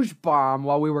Woj bomb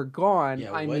while we were gone.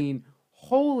 Yeah, I mean,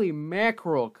 holy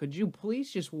mackerel, could you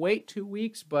please just wait 2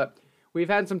 weeks? But we've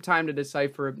had some time to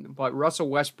decipher. But Russell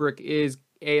Westbrook is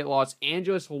a Los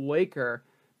Angeles Laker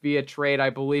via trade. I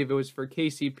believe it was for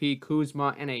KCP,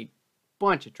 Kuzma, and a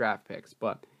bunch of draft picks.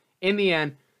 But in the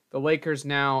end, the Lakers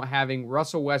now having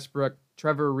Russell Westbrook,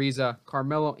 Trevor Ariza,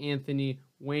 Carmelo Anthony,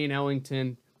 Wayne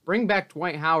Ellington, bring back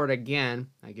Dwight Howard again,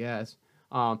 I guess,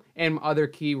 and other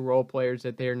key role players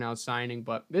that they're now signing.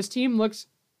 But this team looks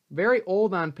very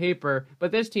old on paper,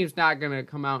 but this team's not going to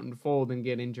come out and fold and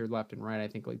get injured left and right, I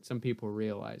think, like some people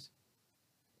realize.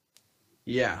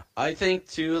 Yeah, I think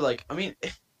too, like, I mean,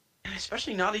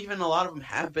 especially not even a lot of them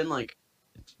have been, like,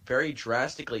 very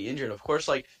drastically injured. Of course,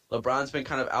 like, LeBron's been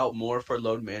kind of out more for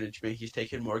load management. He's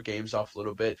taken more games off a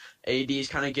little bit. AD's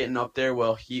kind of getting up there,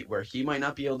 where he might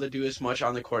not be able to do as much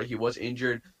on the court. He was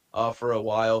injured for a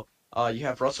while. You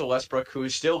have Russell Westbrook, who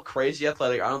is still crazy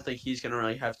athletic. I don't think he's going to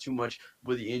really have too much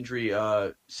with the injury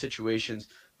situations.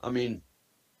 I mean,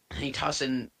 he toss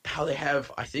in how they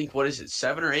have, I think,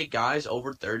 7 or 8 guys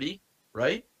over 30,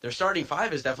 right? Their starting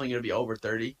 5 is definitely going to be over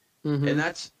 30. Mm-hmm. And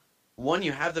that's, one,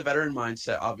 you have the veteran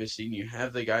mindset, obviously, and you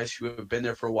have the guys who have been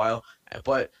there for a while.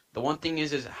 But the one thing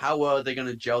is how well are they going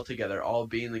to gel together, all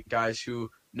being the guys who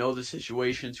know the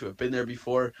situations, who have been there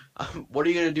before. What are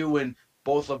you going to do when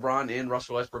both LeBron and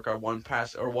Russell Westbrook are one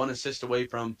pass or one assist away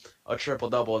from a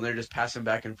triple-double, and they're just passing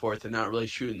back and forth and not really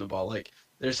shooting the ball? Like,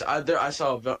 I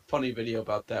saw a funny video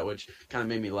about that, which kind of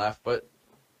made me laugh. But,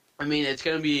 I mean, it's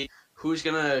going to be who's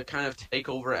going to kind of take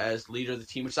over as leader of the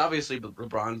team. It's obviously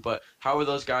LeBron, but how are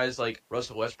those guys like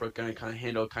Russell Westbrook going to kind of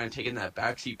handle kind of taking that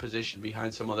backseat position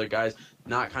behind some other guys,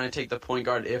 not kind of take the point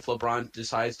guard if LeBron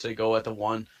decides to go at the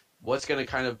 1? What's going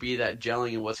to kind of be that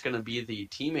gelling, and what's going to be the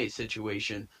teammate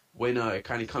situation when it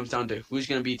kind of comes down to who's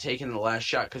going to be taking the last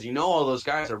shot? Because you know all those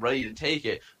guys are ready to take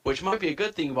it, which might be a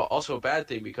good thing, but also a bad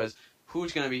thing, because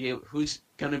who's going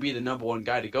to be the number one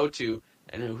guy to go to,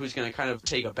 and who's going to kind of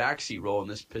take a backseat role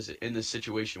in this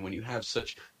situation when you have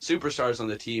such superstars on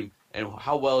the team, and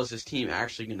how well is this team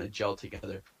actually going to gel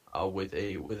together with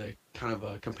a kind of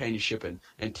a companionship and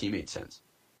teammate sense?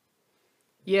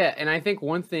 Yeah, and I think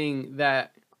one thing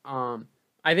that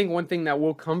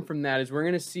will come from that is we're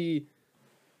going to see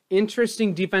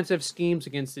interesting defensive schemes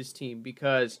against this team,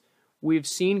 because we've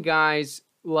seen guys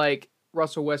like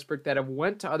Russell Westbrook that have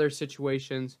went to other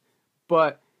situations,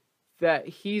 but that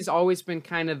he's always been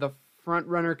kind of the front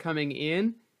runner coming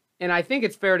in. And I think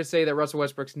it's fair to say that Russell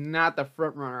Westbrook's not the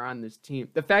front runner on this team.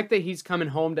 The fact that he's coming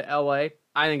home to LA,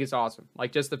 I think is awesome.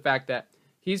 Like, just the fact that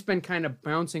he's been kind of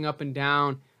bouncing up and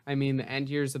down. I mean, the end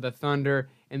years of the Thunder,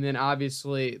 and then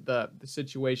obviously the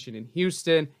situation in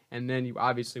Houston, and then you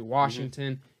obviously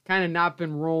Washington, kind of not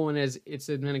been rolling as it's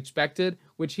been expected,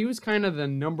 which he was kind of the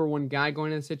number one guy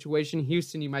going into the situation.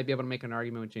 Houston, you might be able to make an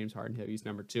argument with James Harden, he's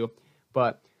number 2.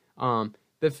 But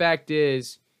the fact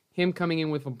is, him coming in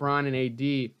with LeBron and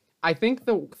AD, I think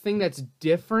the thing that's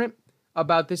different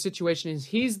about this situation is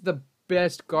he's the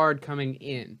best guard coming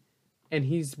in, and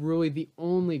he's really the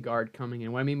only guard coming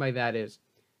in. What I mean by that is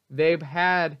they've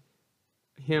had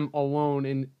him alone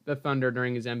in the Thunder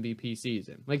during his MVP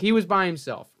season. Like, he was by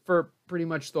himself for pretty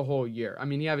much the whole year. I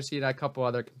mean, he obviously had a couple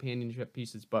other companionship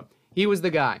pieces, but he was the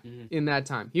guy in that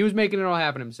time. He was making it all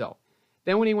happen himself.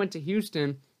 Then when he went to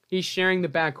Houston, he's sharing the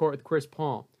backcourt with Chris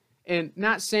Paul. And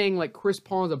not saying like Chris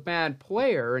Paul is a bad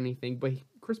player or anything, but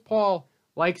Chris Paul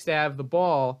likes to have the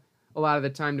ball a lot of the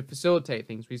time to facilitate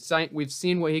things. We've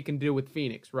seen what he can do with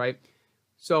Phoenix, right?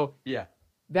 So yeah,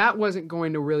 that wasn't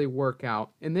going to really work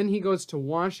out. And then he goes to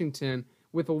Washington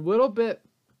with a little bit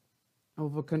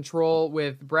of a control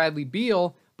with Bradley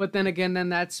Beal, but then again,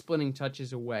 that splitting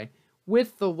touches away.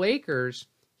 With the Lakers,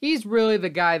 he's really the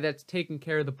guy that's taking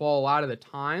care of the ball a lot of the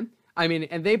time. I mean,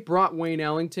 and they brought Wayne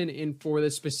Ellington in for the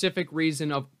specific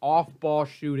reason of off-ball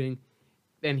shooting,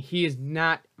 and he is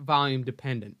not volume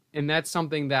dependent. And that's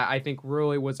something that I think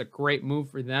really was a great move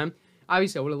for them.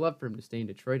 Obviously, I would have loved for him to stay in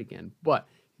Detroit again, but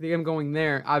I think him going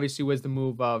there obviously was the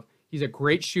move of he's a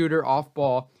great shooter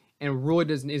off-ball and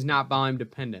really is not volume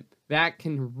dependent. That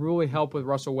can really help with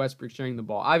Russell Westbrook sharing the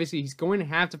ball. Obviously, he's going to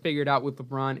have to figure it out with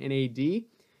LeBron and AD,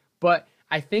 but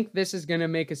I think this is going to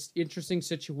make an interesting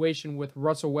situation with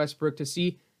Russell Westbrook to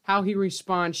see how he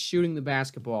responds shooting the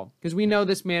basketball. Because we know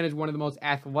this man is one of the most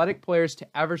athletic players to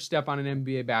ever step on an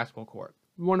NBA basketball court.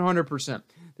 100%.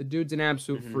 The dude's an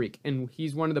absolute freak, and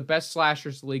he's one of the best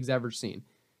slashers the league's ever seen.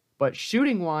 But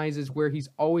shooting-wise is where he's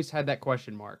always had that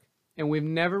question mark. And we've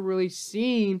never really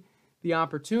seen the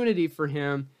opportunity for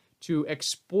him to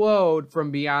explode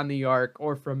from beyond the arc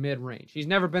or from mid-range. He's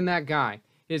never been that guy.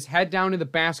 His head down to the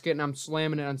basket and I'm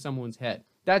slamming it on someone's head.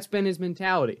 That's been his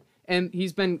mentality. And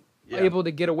he's been able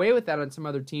to get away with that on some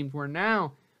other teams, where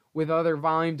now with other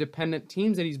volume-dependent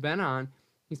teams that he's been on,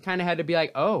 he's kind of had to be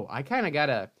like, oh, I kind of got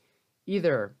to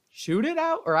either shoot it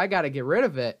out or I got to get rid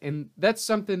of it. And that's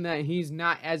something that he's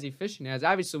not as efficient as.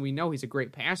 Obviously, we know he's a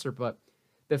great passer, but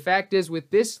the fact is with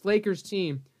this Lakers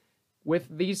team, with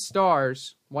these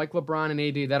stars like LeBron and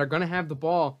AD that are going to have the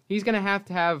ball, he's going to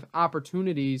have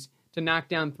opportunities to knock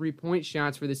down three-point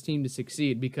shots for this team to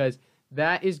succeed, because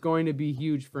that is going to be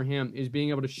huge for him, is being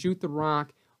able to shoot the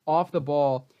rock off the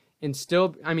ball. And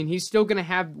still, I mean, he's still going to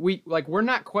have, we're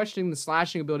not questioning the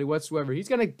slashing ability whatsoever. He's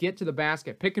going to get to the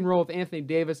basket. Pick and roll with Anthony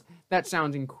Davis, that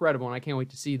sounds incredible, and I can't wait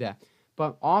to see that.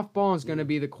 But off ball is going to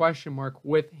be the question mark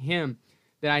with him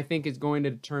that I think is going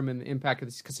to determine the impact of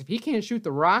this. Because if he can't shoot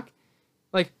the rock,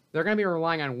 they're going to be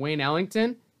relying on Wayne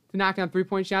Ellington to knock down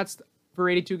three-point shots for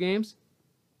 82 games.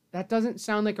 That doesn't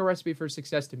sound like a recipe for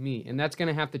success to me, and that's going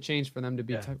to have to change for them to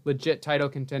be legit title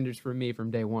contenders for me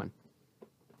from day one.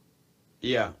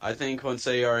 Yeah, I think once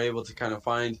they are able to kind of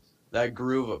find that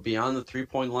groove beyond the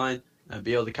three-point line and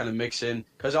be able to kind of mix in,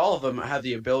 because all of them have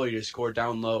the ability to score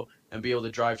down low and be able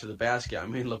to drive to the basket. I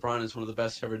mean, LeBron is one of the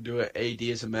best to ever do it. AD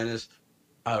is a menace.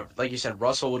 Like you said,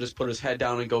 Russell will just put his head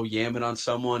down and go yam it on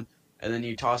someone, and then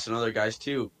you toss in other guys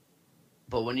too.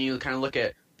 But when you kind of look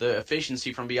at the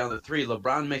efficiency from beyond the three,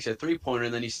 LeBron makes a three-pointer,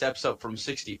 and then he steps up from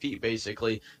 60 feet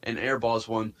basically and airballs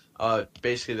one,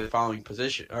 basically the following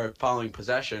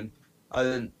possession.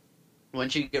 Then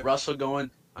once you get Russell going,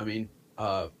 if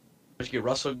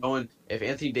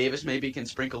Anthony Davis maybe can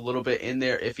sprinkle a little bit in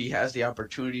there, if he has the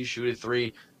opportunity to shoot a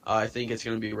three, I think it's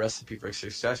going to be a recipe for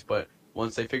success. But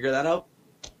once they figure that out,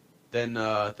 then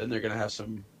they're going to have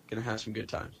some good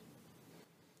times.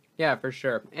 Yeah, for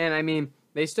sure. And I mean,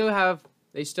 they still have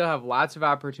lots of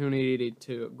opportunity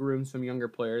to groom some younger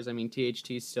players. I mean,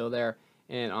 THT's still there,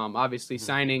 and obviously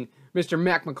signing Mr.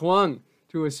 Mac McClung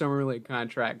to a summer league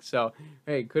contract. So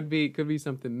hey, could be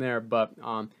something there. But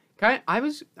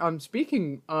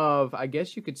speaking of, I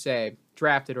guess you could say,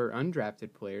 drafted or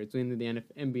undrafted players in the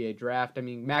NBA draft. I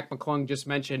mean, Mac McClung just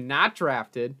mentioned not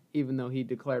drafted, even though he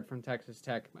declared from Texas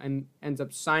Tech, and ends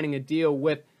up signing a deal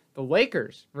with the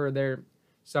Lakers for their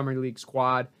summer league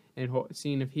squad, and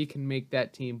seeing if he can make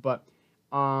that team. But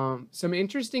some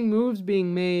interesting moves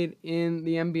being made in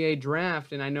the NBA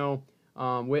draft, and I know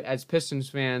as Pistons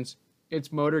fans, it's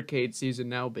motorcade season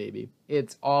now, baby.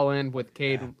 It's all in with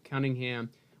Cade Cunningham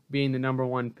being the number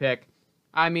one pick.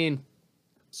 I mean,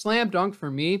 slam dunk for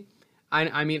me.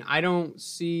 I mean, I don't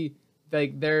see,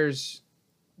 there's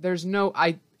no,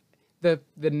 the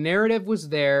narrative was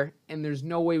there, and there's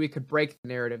no way we could break the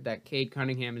narrative that Cade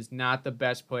Cunningham is not the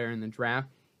best player in the draft.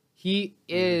 He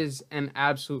is an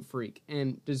absolute freak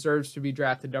and deserves to be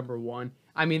drafted number one.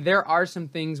 I mean, there are some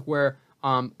things where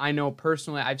I know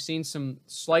personally I've seen some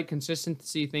slight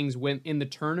consistency things in the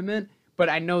tournament, but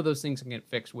I know those things can get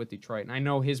fixed with Detroit. And I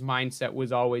know his mindset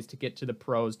was always to get to the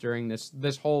pros during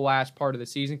this whole last part of the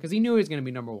season, because he knew he was going to be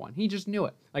number one. He just knew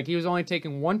it. He was only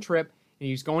taking one trip, and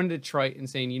he was going to Detroit and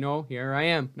saying, here I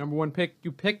am, number one pick,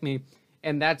 you pick me.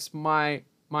 And that's my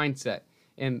mindset.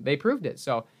 And they proved it.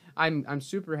 So I'm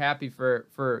super happy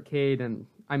for Cade, and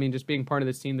I mean, just being part of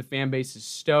this team. The fan base is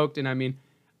stoked, and I mean,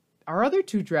 our other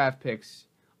two draft picks,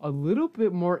 a little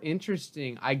bit more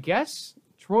interesting. I guess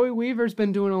Troy Weaver's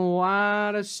been doing a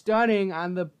lot of studying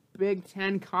on the Big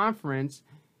Ten Conference,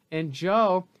 and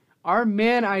Joe, our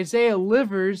man Isaiah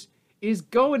Livers, is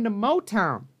going to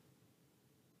Motown.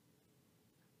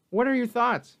 What are your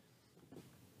thoughts?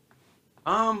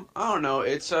 I don't know.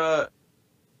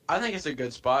 I think it's a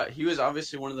good spot. He was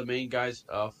obviously one of the main guys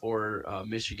for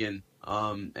Michigan,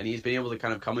 and he's been able to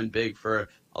kind of come in big for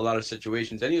a lot of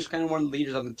situations. And he was kind of one of the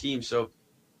leaders on the team. So,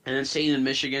 and then staying in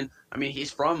Michigan, I mean,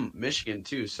 he's from Michigan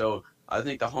too. So I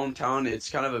think the hometown, it's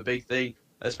kind of a big thing,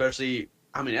 especially,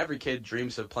 I mean, every kid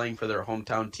dreams of playing for their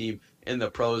hometown team in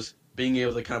the pros, being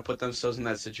able to kind of put themselves in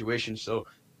that situation. So,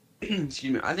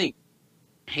 excuse me, I think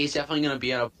he's definitely going to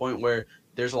be at a point where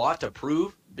there's a lot to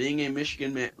prove being a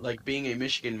Michigan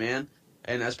man,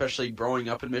 and especially growing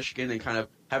up in Michigan and kind of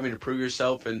having to prove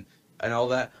yourself and all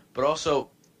that. But also,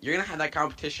 you're going to have that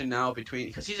competition now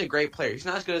because he's a great player. He's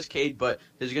not as good as Cade, but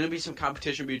there's going to be some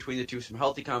competition between the two, some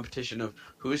healthy competition of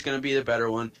who's going to be the better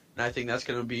one. And I think that's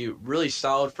going to be really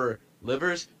solid for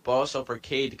Livers, but also for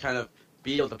Cade to kind of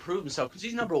be able to prove himself, because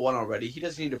he's number one already. He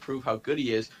doesn't need to prove how good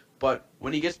he is. But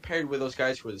when he gets paired with those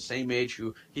guys who are the same age,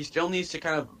 who he still needs to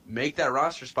kind of make that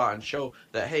roster spot and show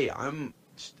that, hey, I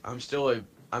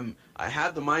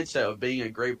have the mindset of being a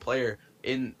great player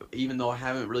even though I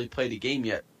haven't really played a game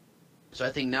yet. So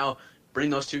I think now bring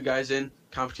those two guys in,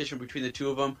 competition between the two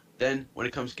of them, then when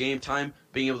it comes game time,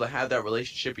 being able to have that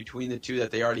relationship between the two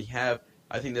that they already have,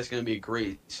 I think that's going to be a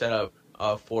great setup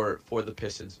for the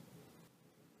Pistons.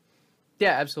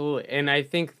 Yeah, absolutely. And I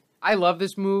think I love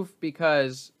this move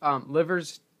because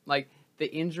Livers, like,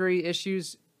 the injury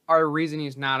issues are a reason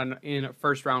he's not in a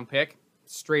first-round pick.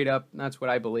 Straight up, that's what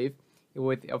I believe.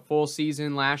 With a full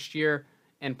season last year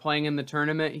and playing in the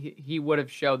tournament, he would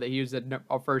have showed that he was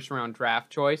a first-round draft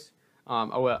choice.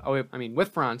 With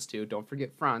Franz, too. Don't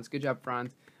forget Franz. Good job,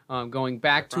 Franz. Going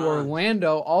back to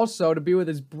Orlando also to be with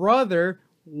his brother.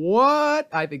 What?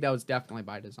 I think that was definitely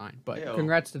by design. But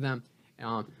congrats to them.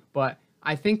 But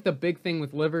I think the big thing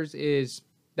with Livers is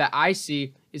that I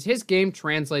see is his game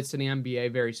translates to the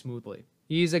NBA very smoothly.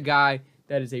 He's a guy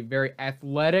that is a very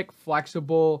athletic,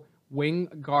 flexible wing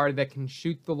guard that can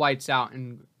shoot the lights out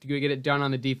and get it done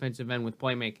on the defensive end with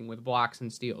playmaking, with blocks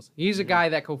and steals. He's a guy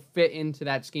that could fit into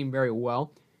that scheme very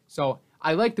well. So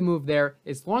I like the move there.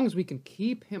 As long as we can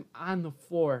keep him on the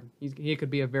floor, he could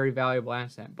be a very valuable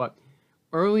asset. But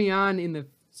early on in the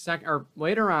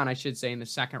later on, I should say, in the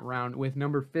second round with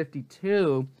number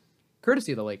 52,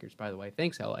 courtesy of the Lakers, by the way.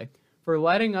 Thanks, LA, for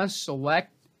letting us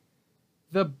select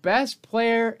the best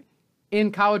player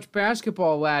in college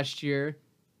basketball last year,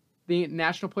 the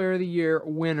National Player of the Year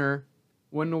winner,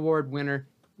 Wooden Award winner.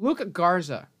 Luka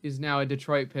Garza is now a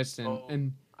Detroit Piston.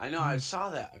 And I know, I saw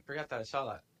that. I forgot that I saw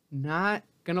that. Not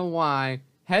gonna lie,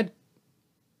 had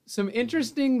some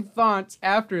interesting thoughts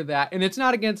after that, and it's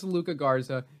not against Luka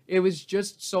Garza. It was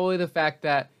just solely the fact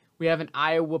that we have an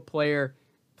Iowa player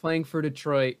playing for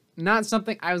Detroit. Not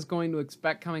something I was going to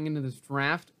expect coming into this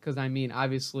draft, because, I mean,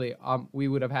 obviously, we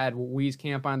would have had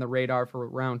Wieskamp on the radar for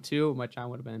round 2, which I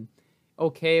would have been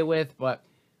okay with. But,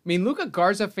 I mean, Luka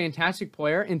Garza, fantastic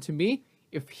player, and to me,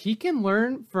 if he can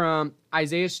learn from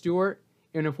Isaiah Stewart,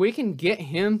 and if we can get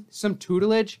him some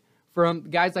tutelage from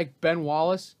guys like Ben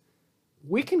Wallace,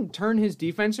 we can turn his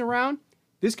defense around.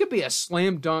 This could be a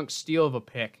slam dunk steal of a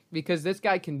pick because this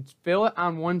guy can fill it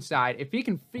on one side. If he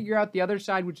can figure out the other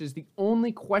side, which is the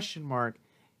only question mark,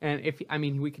 and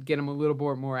we could get him a little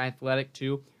bit more athletic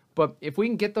too. But if we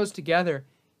can get those together,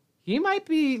 he might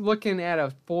be looking at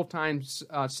a full-time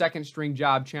second string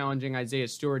job challenging Isaiah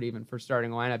Stewart even for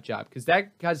starting a lineup job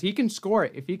because he can score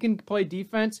it. If he can play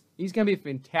defense, he's going to be a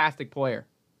fantastic player.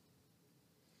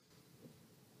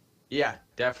 Yeah,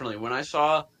 definitely. When I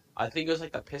saw, I think it was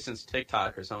like the Pistons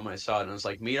TikTok or something I saw it, and it was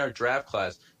like, meet our draft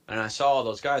class. And I saw all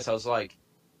those guys. I was like,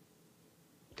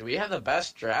 do we have the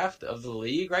best draft of the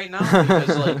league right now?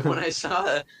 Because like when I saw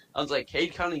it, I was like,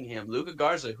 Cade Cunningham, Luka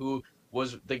Garza, who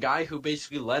was the guy who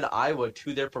basically led Iowa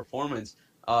to their performance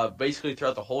basically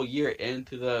throughout the whole year and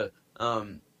to the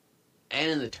and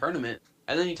in the tournament.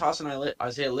 And then you toss in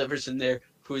Isaiah Livers in there,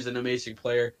 who is an amazing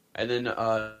player. And then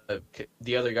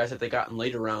the other guys that they got in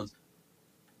later rounds.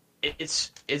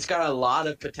 It's got a lot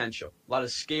of potential, a lot of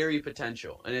scary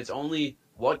potential, and it's only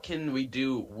what can we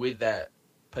do with that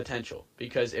potential?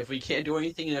 Because if we can't do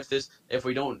anything, and if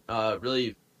we don't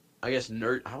really, I guess I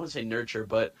wouldn't say nurture,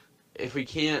 but if we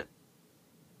can't,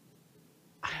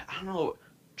 I don't know,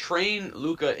 train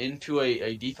Luka into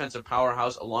a defensive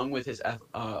powerhouse along with his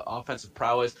offensive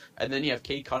prowess, and then you have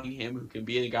Cade Cunningham who can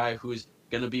be a guy who's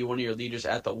going to be one of your leaders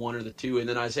at the 1 or the 2, and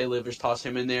then Isaiah Livers, toss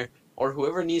him in there. Or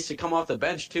whoever needs to come off the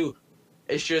bench too.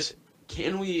 It's just,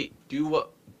 can we do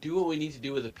what we need to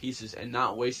do with the pieces and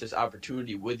not waste this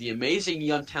opportunity with the amazing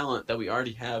young talent that we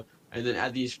already have, and then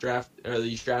add these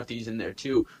draftees in there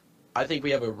too. I think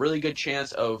we have a really good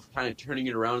chance of kind of turning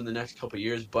it around in the next couple of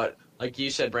years. But like you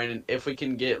said, Brandon, if we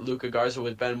can get Luka Garza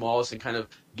with Ben Wallace and kind of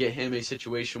get him a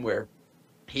situation where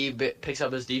he picks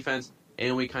up his defense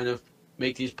and we kind of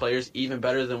make these players even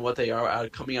better than what they are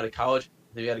coming out of college,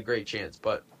 they had a great chance.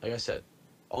 But like I said,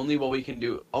 only what we can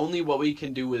do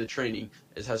with the training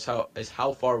is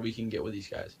how far we can get with these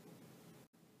guys.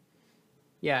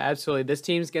 Yeah, absolutely. This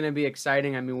team's going to be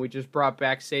exciting. I mean, we just brought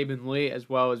back Saban Lee as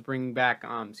well as bringing back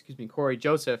Corey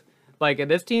Joseph. Like,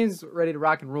 this team's ready to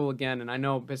rock and roll again, and I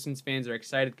know Pistons fans are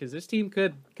excited because this team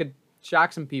could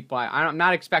shock some people. I'm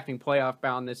not expecting playoff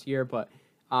bound this year, but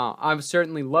I would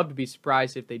certainly love to be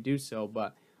surprised if they do so.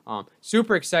 But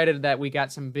super excited that we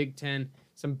got some Big Ten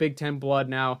blood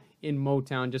now in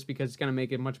Motown, just because it's going to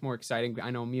make it much more exciting. I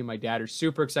know me and my dad are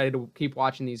super excited to keep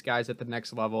watching these guys at the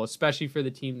next level, especially for the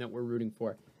team that we're rooting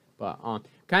for. But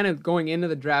kind of going into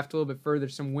the draft a little bit further,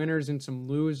 some winners and some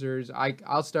losers.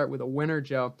 I'll start with a winner,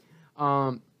 Joe.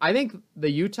 I think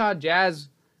the Utah Jazz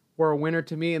were a winner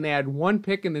to me, and they had one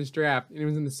pick in this draft, and it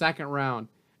was in the second round.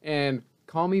 And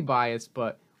call me biased,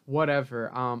 but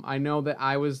whatever. I know that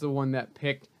I was the one that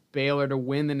picked Baylor to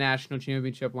win the national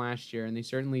championship last year, and they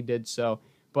certainly did so.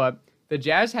 But The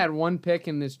Jazz had one pick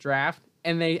in this draft,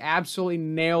 and they absolutely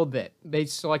nailed it. They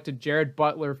selected Jared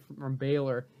Butler from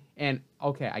Baylor, and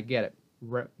okay, I get it.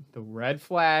 The red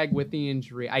flag with the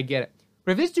injury, I get it.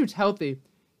 But if this dude's healthy,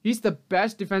 he's the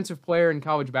best defensive player in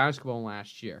college basketball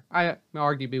last year. I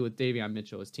arguably with Davion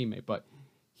Mitchell, his teammate, but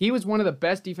he was one of the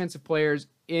best defensive players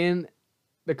in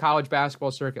the college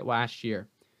basketball circuit last year,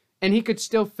 and he could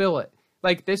still fill it.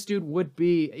 Like, this dude would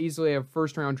be easily a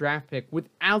first-round draft pick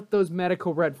without those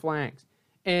medical red flags.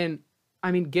 And,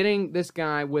 I mean, getting this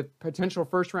guy with potential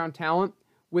first-round talent,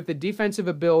 with the defensive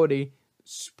ability,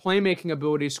 playmaking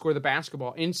ability to score the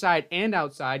basketball inside and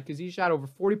outside, because he shot over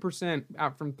 40%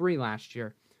 out from three last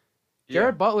year. Yeah.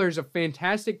 Jared Butler is a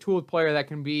fantastic tool player that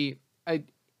can be an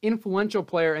influential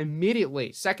player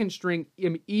immediately, second string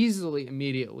easily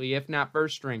immediately, if not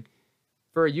first string,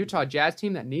 for a Utah Jazz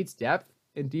team that needs depth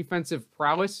and defensive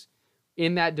prowess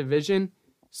in that division.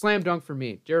 Slam dunk for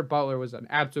me. Jared Butler was an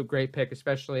absolute great pick,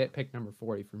 especially at pick number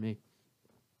 40 for me.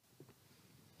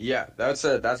 Yeah, that's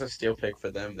a steal pick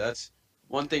for them. That's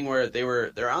one thing where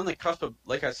they're on the cusp of,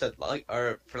 like I said,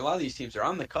 for a lot of these teams, they're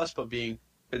on the cusp of being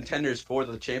contenders for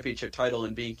the championship title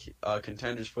and being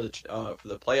contenders for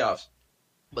the playoffs.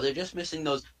 But they're just missing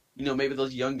those, maybe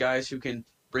those young guys who can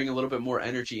bring a little bit more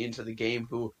energy into the game,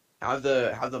 who have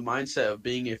the mindset of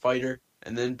being a fighter,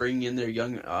 and then bringing in their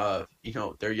young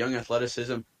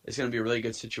athleticism. Is going to be a really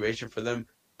good situation for them.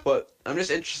 But I'm just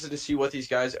interested to see what these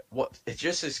guys, it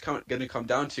just is going to come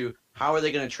down to, how are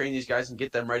they going to train these guys and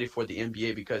get them ready for the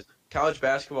NBA? Because college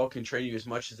basketball can train you as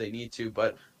much as they need to,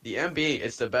 but the NBA,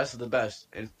 it's the best of the best.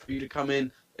 And for you to come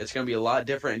in, it's going to be a lot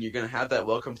different, and you're going to have that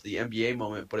welcome to the NBA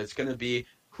moment. But it's going to be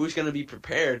who's going to be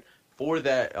prepared for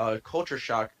that culture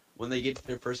shock when they get to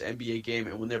their first NBA game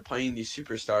and when they're playing these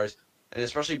superstars. And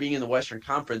especially being in the Western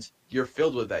Conference, you're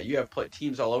filled with that. You have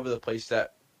teams all over the place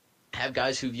that have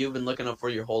guys who you've been looking up for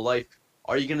your whole life.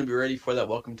 Are you going to be ready for that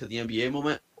welcome to the NBA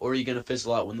moment, or are you going to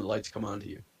fizzle out when the lights come on to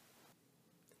you?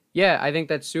 Yeah, I think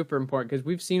that's super important, because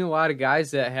we've seen a lot of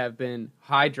guys that have been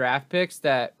high draft picks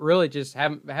that really just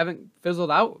haven't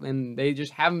fizzled out, and they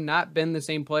just have not been the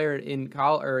same player in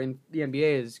college or in the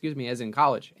NBA, as in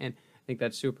college. And I think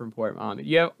that's super important.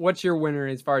 Yeah, what's your winner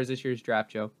as far as this year's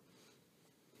draft, Joe?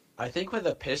 I think with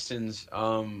the Pistons,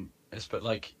 obviously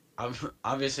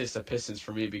it's the Pistons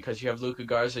for me, because you have Luka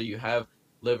Garza, you have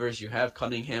Livers, you have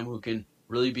Cunningham, who can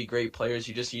really be great players.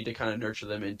 You just need to kind of nurture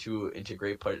them into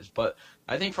great players. But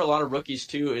I think for a lot of rookies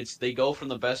too, they go from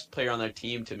the best player on their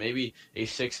team to maybe a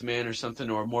sixth man or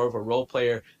something, or more of a role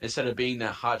player, instead of being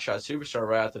that hotshot superstar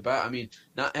right off the bat. I mean,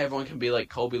 not everyone can be like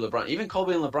Kobe, LeBron. Even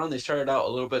Kobe and LeBron, they started out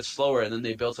a little bit slower, and then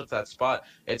they built up that spot.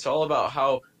 It's all about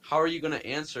how are you going to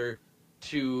answer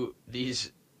to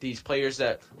these players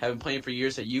that have been playing for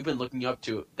years that you've been looking up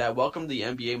to. That welcome to the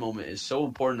NBA moment is so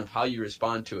important of how you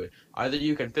respond to it. Either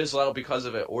you can fizzle out because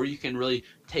of it, or you can really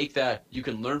take that, you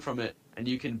can learn from it, and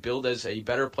you can build as a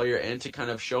better player, and to kind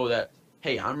of show that,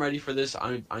 hey, I'm ready for this.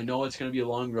 I know it's going to be a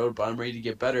long road, but I'm ready to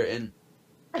get better. And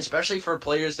especially for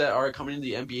players that are coming into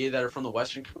the NBA that are from the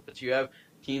Western Conference, you have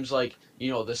teams like,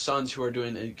 the Suns, who are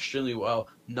doing extremely well,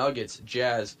 Nuggets,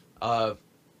 Jazz,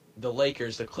 the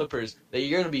Lakers, the Clippers, that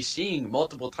you're going to be seeing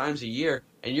multiple times a year,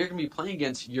 and you're going to be playing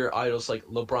against your idols like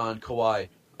LeBron, Kawhi,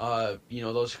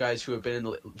 those guys who have been in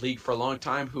the league for a long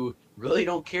time, who really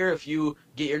don't care if you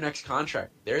get your next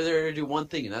contract. They're there to do one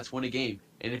thing, and that's win a game.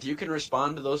 And if you can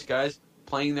respond to those guys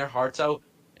playing their hearts out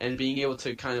and being able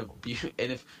to kind of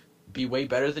be way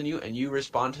better than you, and you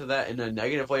respond to that in a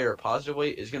negative way or a positive way,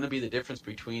 is going to be the difference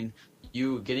between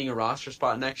you getting a roster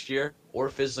spot next year or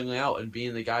fizzling out and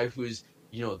being the guy who's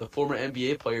the former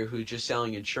NBA player who's just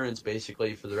selling insurance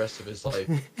basically for the rest of his life,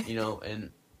 and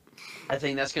I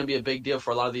think that's going to be a big deal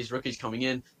for a lot of these rookies coming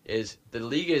in. Is the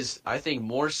league is, I think,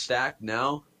 more stacked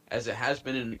now as it has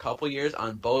been in a couple years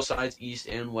on both sides, East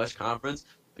and West Conference,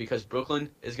 because Brooklyn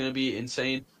is going to be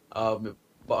insane.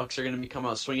 Bucks are going to be coming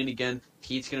out swinging again.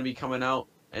 Heat's going to be coming out,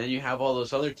 and then you have all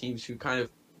those other teams who kind of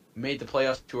made the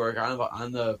playoffs, who are kind of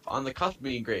on the cusp of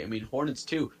being great. I mean, Hornets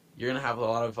too. You're going to have a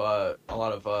lot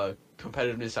of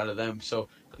competitiveness out of them. So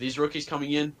these rookies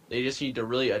coming in, they just need to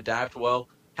really adapt well,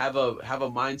 have a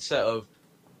mindset of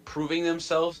proving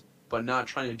themselves, but not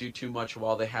trying to do too much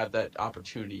while they have that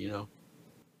opportunity.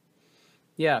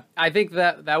 Yeah, I think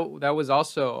that was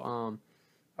also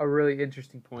a really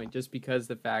interesting point, just because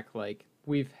the fact, like,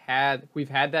 we've had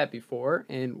that before,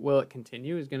 and will it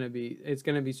continue it's going to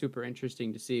be super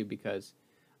interesting to see, because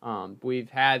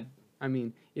it's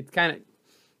kind of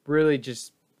really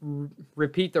just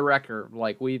repeat the record.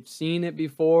 Like, we've seen it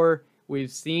before.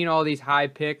 We've seen all these high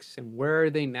picks, and where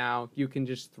are they now? You can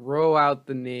just throw out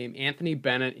the name Anthony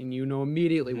Bennett, and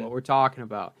immediately what we're talking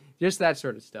about. just that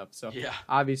sort of stuff. So Yeah.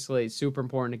 obviously super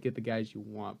important to get the guys you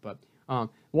want. But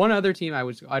one other team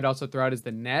I'd also throw out is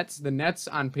the Nets. The Nets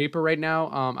on paper right now,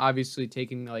 obviously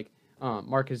taking like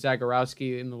Marcus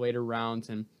Zagorowski in the later rounds,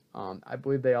 and I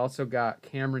believe they also got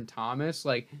Cameron Thomas.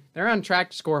 Like, they're on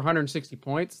track to score 160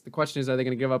 points. The question is, are they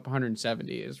going to give up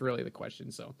 170 is really the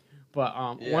question. So, but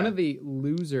one of the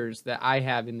losers that I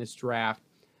have in this draft,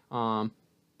 got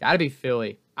to be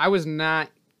Philly. I was not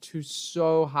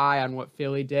so high on what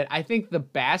Philly did. I think the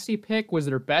Bassey pick was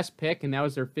their best pick, and that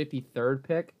was their 53rd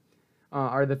pick.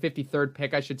 Or the 53rd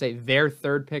pick, I should say, their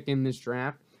third pick in this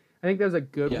draft. I think that was a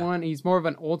good one. He's more of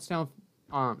an old-style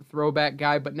throwback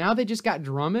guy, but now they just got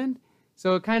Drummond,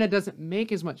 so it kind of doesn't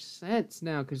make as much sense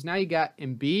now, because now you got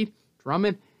Embiid,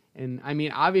 Drummond, and I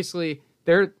mean, obviously,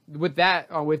 they're with that,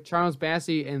 with Charles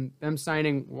Bassey and them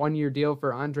signing 1-year deal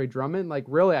for Andre Drummond, like,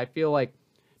 really, I feel like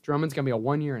Drummond's going to be a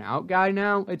 1-year and out guy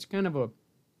now. It's kind of a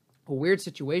weird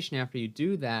situation after you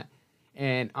do that,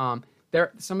 and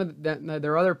some of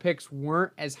their other picks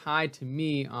weren't as high to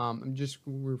me. I'm just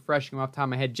refreshing off the top of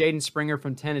my head. Jaden Springer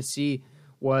from Tennessee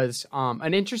was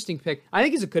an interesting pick. I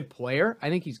think he's a good player. I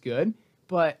think he's good.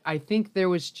 But I think there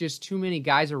was just too many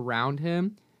guys around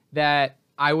him that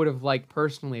I would have liked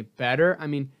personally better. I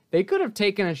mean, they could have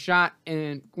taken a shot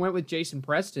and went with Jason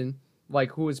Preston,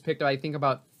 like, who was picked, I think,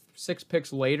 about 6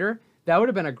 picks later. That would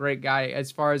have been a great guy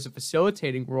as far as a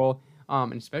facilitating role.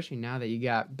 And especially now that you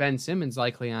got Ben Simmons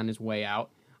likely on his way out.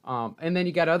 And then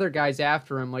you got other guys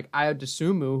after him, like Ayo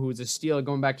Dosunmu, who's a steal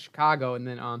going back to Chicago, and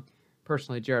then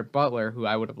personally Jared Butler, who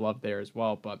I would have loved there as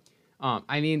well. But,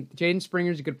 I mean, Jaden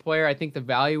Springer's a good player. I think the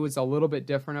value was a little bit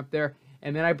different up there.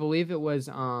 And then I believe it was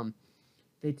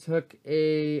they took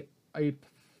a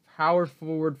power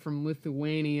forward from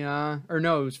Lithuania, or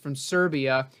no, it was from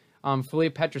Serbia,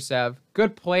 Filip Petrusev.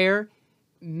 Good player,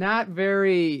 not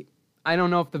very... I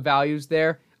don't know if the value's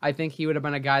there. I think he would have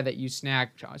been a guy that you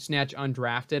snatch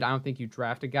undrafted. I don't think you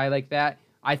draft a guy like that.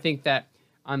 I think that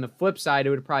on the flip side,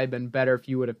 it would have probably been better if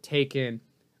you would have taken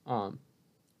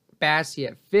Bassey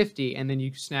at 50 and then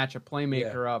you snatch a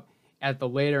playmaker up at the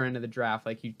later end of the draft.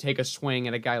 Like, you take a swing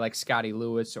at a guy like Scotty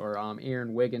Lewis or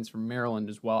Aaron Wiggins from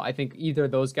Maryland as well. I think either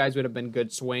of those guys would have been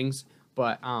good swings,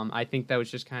 but I think that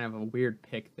was just kind of a weird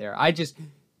pick there.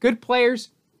 Good players.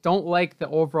 Don't like the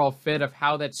overall fit of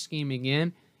how that's scheming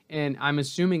in, and I'm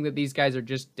assuming that these guys are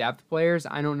just depth players.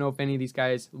 I don't know if any of these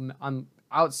guys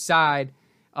outside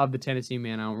of the Tennessee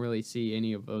man, I don't really see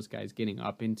any of those guys getting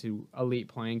up into elite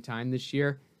playing time this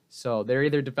year. So they're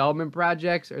either development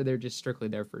projects or they're just strictly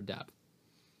there for depth.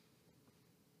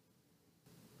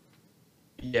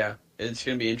 Yeah, it's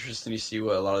going to be interesting to see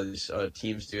what a lot of these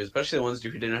teams do, especially the ones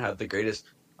who didn't have the greatest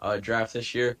draft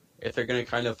this year. If they're going to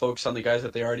kind of focus on the guys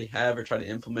that they already have or try to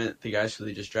implement the guys who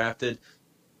they just drafted.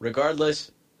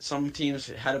 Regardless, some teams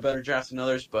had a better draft than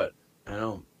others, but I don't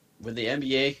know, with the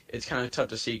NBA, it's kind of tough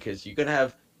to see because you can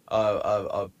have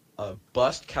a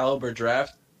bust caliber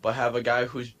draft, but have a guy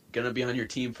who's going to be on your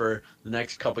team for the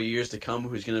next couple of years to come,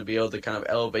 who's going to be able to kind of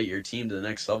elevate your team to the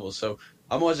next level. So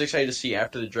I'm always excited to see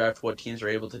after the draft what teams are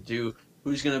able to do,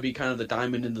 who's going to be kind of the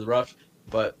diamond in the rough,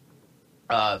 but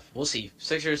we'll see.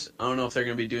 Sixers, I don't know if they're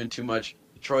going to be doing too much.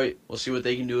 Detroit, we'll see what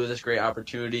they can do with this great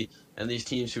opportunity. And these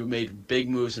teams who made big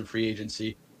moves in free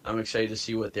agency, I'm excited to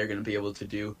see what they're going to be able to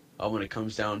do when it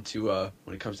comes down to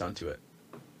it.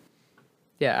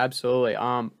 Yeah, absolutely.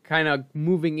 Kind of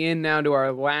moving in now to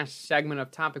our last segment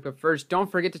of topic, but first, don't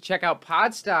forget to check out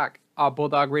Podstock,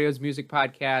 Bulldog Radio's music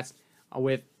podcast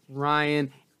with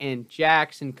Ryan and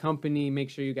Jackson Company. Make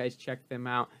sure you guys check them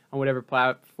out on whatever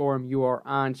platform you are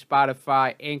on,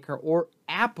 Spotify, Anchor, or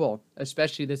Apple,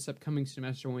 especially this upcoming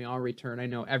semester when we all return. I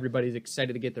know everybody's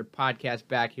excited to get their podcast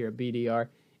back here at BDR,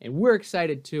 and we're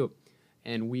excited too.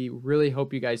 And we really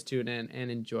hope you guys tune in and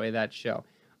enjoy that show.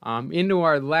 Into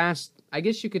our last, I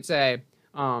guess you could say,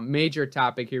 major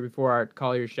topic here before our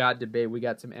call your shot debate. We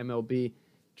got some MLB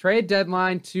trade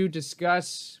deadline to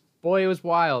discuss. Boy, it was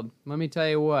wild. Let me tell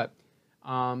you what.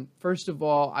 First of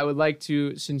all, I would like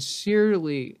to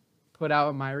sincerely put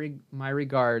out my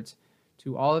regards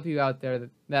to all of you out there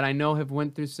that I know have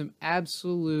went through some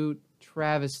absolute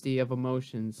travesty of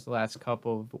emotions the last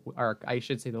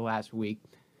the last week.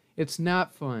 It's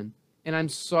not fun, and I'm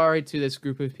sorry to this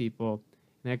group of people.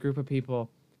 And that group of people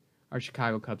are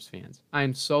Chicago Cubs fans.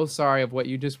 I'm so sorry of what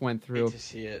you just went through. Hate to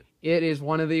see it. It is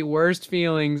one of the worst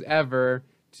feelings ever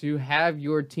to have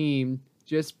your team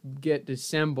just get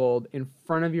dissembled in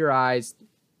front of your eyes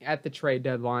at the trade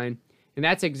deadline. And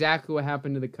that's exactly what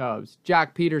happened to the Cubs.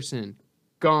 Jock Peterson,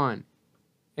 gone.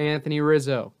 Anthony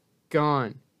Rizzo,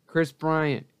 gone. Chris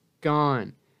Bryant,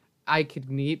 gone. I could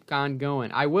keep on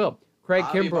going. I will. Craig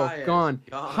Javi Kimbrell, Baez, gone.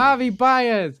 gone. Javi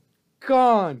Baez,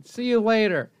 gone. See you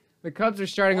later. The Cubs are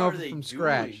starting What are over they from doing?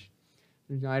 scratch.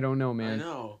 I don't know, I man.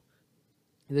 know.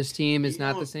 This team is You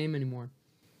not know, the same anymore.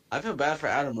 I feel bad for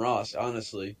Adam Ross,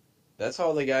 honestly. That's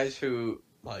all the guys who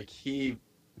he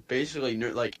basically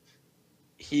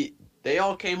he they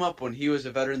all came up when he was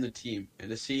a veteran of the team, and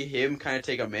to see him kind of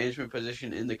take a management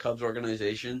position in the Cubs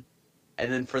organization,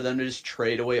 and then for them to just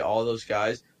trade away all those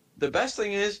guys. The best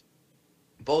thing is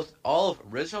all of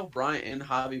Rizzo, Bryant, and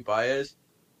Javi Baez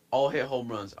all hit home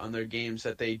runs on their games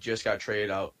that they just got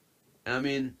traded out. And I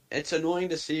mean, it's annoying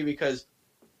to see because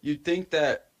you'd think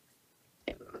that,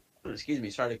 excuse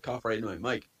me, sorry to cough right into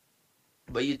my mic,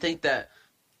 but you'd think that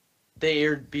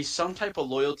there'd be some type of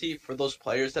loyalty for those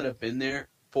players that have been there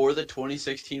for the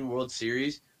 2016 World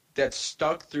Series that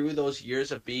stuck through those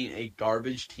years of being a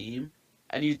garbage team,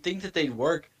 and you'd think that they'd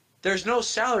work. There's no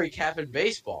salary cap in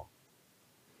baseball.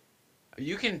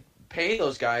 You can pay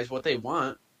those guys what they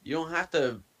want. You don't have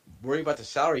to worry about the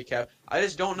salary cap. I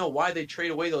just don't know why they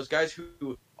trade away those guys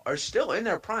who are still in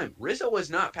their prime. Rizzo was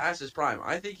not past his prime.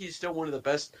 I think he's still one of the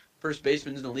best first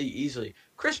basemen in the league easily.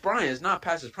 Chris Bryant is not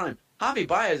past his prime. Javi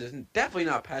Baez is definitely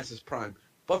not past his prime.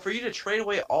 But for you to trade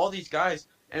away all these guys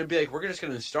and be like, we're just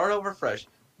going to start over fresh,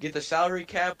 get the salary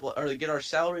cap, or get our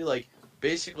salary,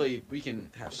 basically we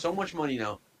can have so much money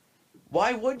now.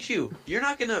 Why would you? You're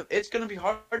not going to – it's going to be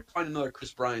hard to find another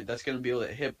Chris Bryant that's going to be able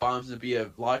to hit bombs and be a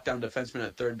lockdown defenseman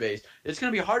at third base. It's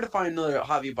going to be hard to find another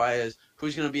Javi Baez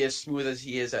who's going to be as smooth as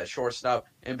he is at shortstop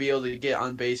and be able to get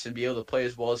on base and be able to play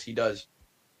as well as he does.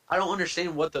 I don't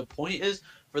understand what the point is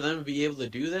for them to be able to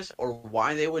do this or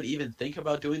why they would even think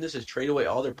about doing this is trade away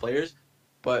all their players.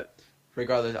 But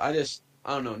regardless,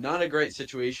 I don't know, not a great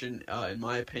situation in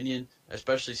my opinion,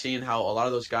 especially seeing how a lot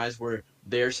of those guys were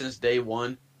there since day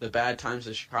one. The bad times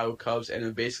of the Chicago Cubs,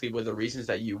 and basically were the reasons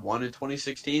that you won in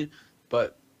 2016.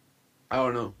 But I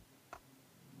don't know.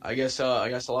 I guess a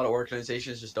lot of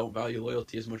organizations just don't value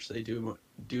loyalty as much as they do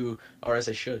or as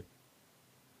they should.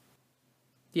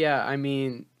 Yeah, I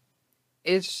mean,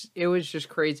 it was just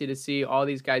crazy to see all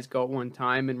these guys go at one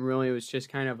time, and really it was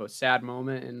just kind of a sad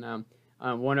moment. And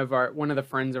one of the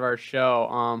friends of our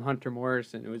show, Hunter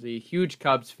Morrison, who was a huge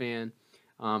Cubs fan.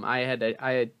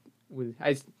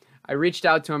 I reached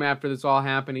out to him after this all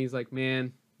happened. He's like,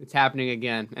 man, it's happening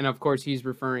again. And of course, he's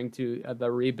referring to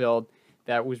the rebuild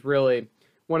that was really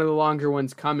one of the longer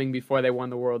ones coming before they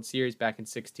won the World Series back in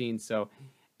 2016. So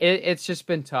it's just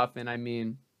been tough. And I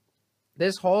mean,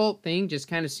 this whole thing just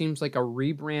kind of seems like a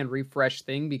rebrand, refresh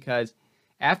thing because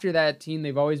after that team,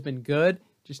 they've always been good,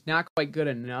 just not quite good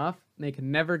enough. They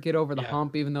can never get over the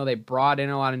hump, even though they brought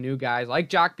in a lot of new guys. Like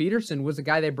Jock Peterson was the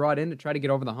guy they brought in to try to get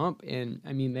over the hump. And,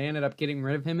 I mean, they ended up getting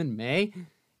rid of him in May.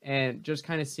 And just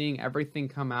kind of seeing everything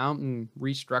come out and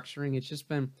restructuring, it's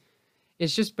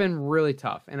just been really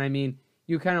tough. And, I mean,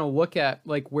 you kind of look at,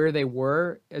 where they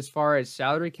were as far as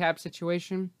salary cap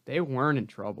situation. They weren't in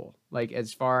trouble.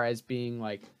 As far as being,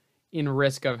 in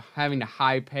risk of having to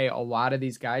high pay a lot of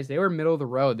these guys. They were middle of the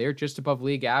road. They were just above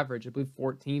league average. I believe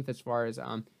 14th as far as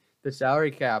the salary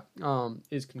cap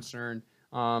is concerned.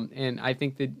 And I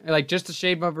think that just a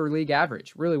shade above league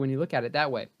average, really, when you look at it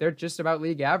that way. They're just about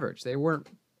league average. They weren't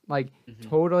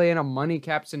totally in a money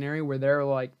cap scenario where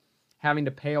they're having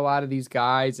to pay a lot of these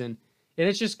guys. And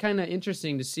it's just kind of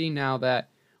interesting to see now that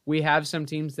we have some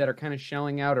teams that are kind of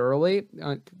shelling out early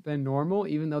than normal,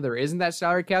 even though there isn't that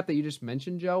salary cap that you just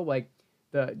mentioned, Joe.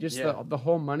 The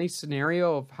whole money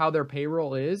scenario of how their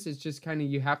payroll is just kind of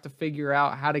you have to figure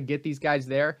out how to get these guys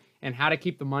there and how to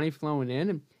keep the money flowing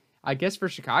in. And I guess for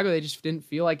Chicago, they just didn't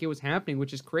feel like it was happening,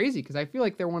 which is crazy because I feel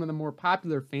like they're one of the more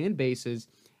popular fan bases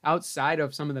outside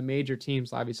of some of the major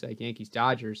teams, obviously like Yankees,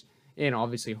 Dodgers, and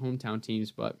obviously hometown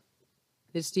teams. But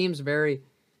this team's going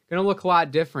to look a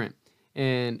lot different.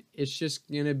 And it's just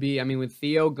going to be, I mean, with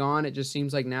Theo gone, it just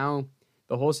seems like now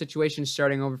the whole situation is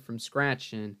starting over from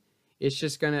scratch. And it's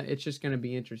just gonna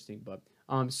be interesting. But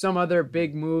some other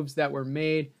big moves that were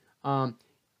made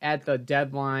at the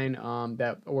deadline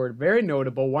that were very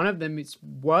notable. One of them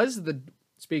was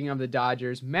speaking of the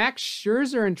Dodgers, Max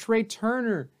Scherzer and Trey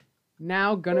Turner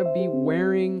now gonna be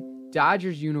wearing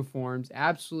Dodgers uniforms.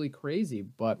 Absolutely crazy.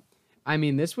 But I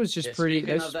mean, this was just pretty.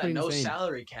 Speaking of that, pretty no insane.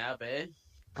 salary cap, eh?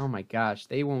 Oh my gosh,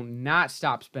 they will not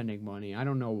stop spending money. I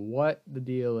don't know what the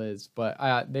deal is, but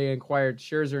they acquired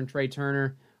Scherzer and Trey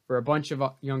Turner for a bunch of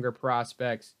younger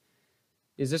prospects.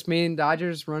 Does this mean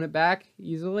Dodgers run it back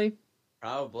easily?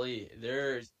 Probably.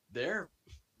 Their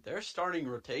starting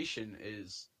rotation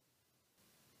is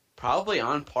probably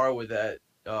on par with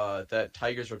that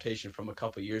Tigers rotation from a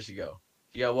couple years ago.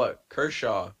 You got what?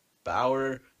 Kershaw,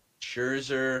 Bauer,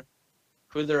 Scherzer,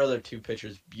 who are their other two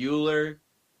pitchers? Bueller,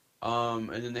 and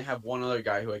then they have one other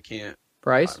guy who I can't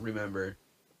Price. remember.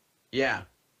 Yeah.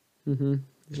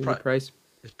 Mm-hmm. Price.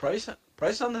 Is Price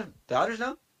on the Dodgers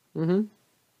now? Mm-hmm.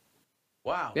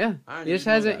 Wow. Yeah. He just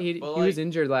hasn't. He was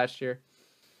injured last year.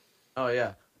 Oh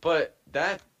yeah, but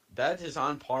that is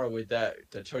on par with the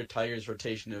Detroit Tigers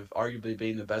rotation of arguably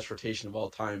being the best rotation of all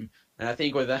time. And I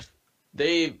think with that,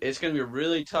 it's going to be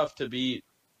really tough to beat.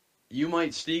 You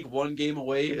might sneak one game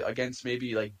away against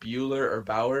maybe like Bueller or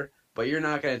Bauer, but you're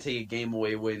not going to take a game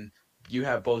away when you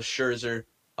have both Scherzer,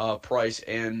 Price,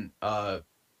 and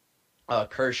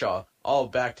Kershaw all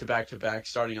back to back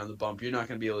starting on the bump. You're not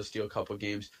going to be able to steal a couple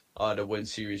games to win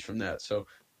series from that. So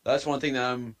that's one thing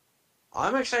that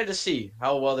I'm excited to see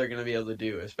how well they're going to be able to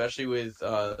do, especially with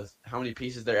how many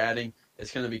pieces they're adding.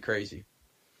 It's going to be crazy.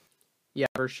 Yeah,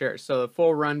 for sure. So the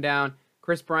full rundown.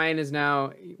 Chris Bryant is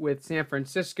now with San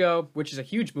Francisco, which is a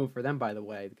huge move for them, by the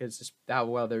way, because just how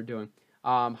well they're doing.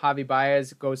 Javi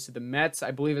Baez goes to the Mets, I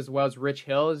believe, as well as Rich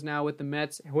Hill is now with the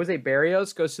Mets. Jose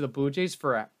Barrios goes to the Blue Jays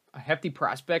for a hefty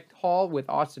prospect haul with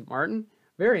Austin Martin.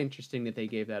 Very interesting that they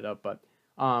gave that up. But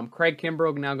Craig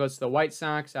Kimbrell now goes to the White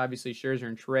Sox. Obviously, Scherzer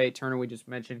and Trey Turner, we just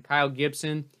mentioned. Kyle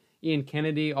Gibson, Ian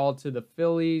Kennedy, all to the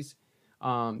Phillies.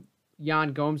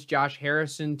 Yan Gomes, Josh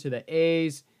Harrison to the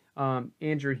A's.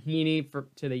 Andrew Heaney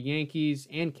to the Yankees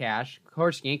and cash. Of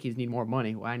course, Yankees need more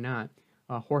money. Why not?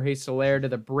 Jorge Soler to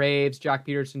the Braves. Jock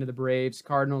Peterson to the Braves.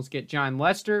 Cardinals get John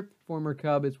Lester, former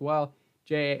Cub as well.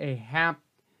 J.A. Happ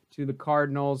to the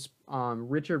Cardinals.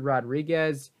 Richard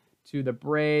Rodriguez to the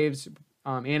Braves.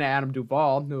 And Adam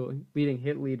Duvall, the leading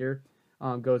hit leader,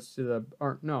 goes to the...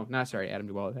 Adam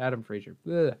Duvall. Adam Frazier.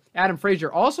 Ugh. Adam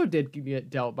Frazier also did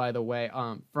get dealt, by the way,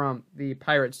 from the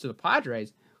Pirates to the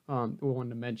Padres. We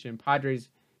wanted to mention Padres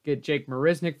get Jake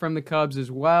Marisnick from the Cubs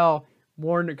as well.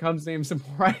 More Cubs names some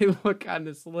more. I look on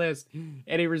this list.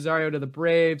 Eddie Rosario to the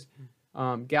Braves.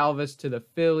 Galvis to the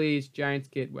Phillies. Giants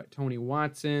get Tony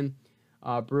Watson.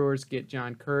 Brewers get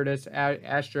John Curtis.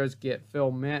 Astros get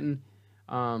Phil Manton.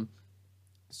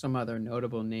 Some other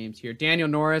notable names here. Daniel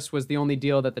Norris was the only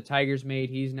deal that the Tigers made.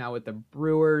 He's now with the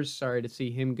Brewers. Sorry to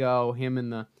see him go. Him in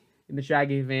the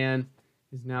Shaggy van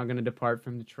is now going to depart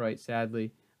from Detroit,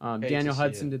 sadly. Daniel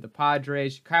Hudson to the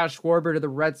Padres. Kyle Schwarber to the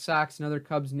Red Sox, another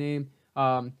Cubs name.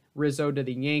 Rizzo to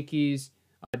the Yankees.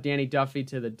 Danny Duffy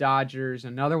to the Dodgers,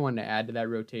 another one to add to that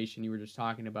rotation you were just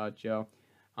talking about, Joe.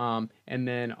 And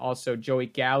then also Joey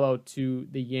Gallo to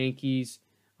the Yankees.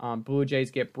 Blue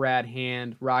Jays get Brad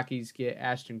Hand. Rockies get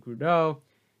Ashton Goudeau.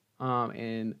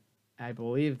 And I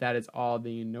believe that is all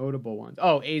the notable ones.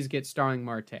 Oh, A's get Starling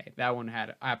Marte. That one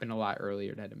happened a lot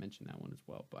earlier. I had to mention that one as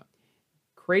well. But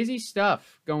crazy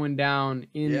stuff going down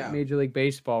in Major League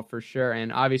Baseball for sure.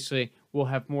 And obviously, we'll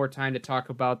have more time to talk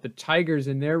about the Tigers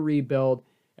and their rebuild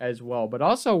as well. But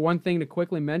also, one thing to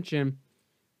quickly mention,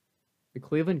 the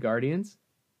Cleveland Guardians.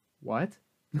 What?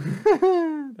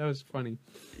 That was funny.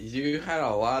 You had a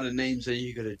lot of names that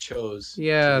you could have chose to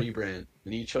rebrand.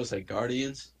 And you chose the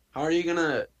Guardians? How are you going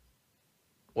to...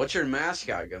 What's your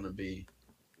mascot going to be?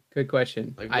 Good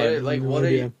question. What are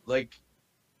you...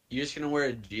 You're just going to wear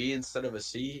a G instead of a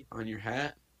C on your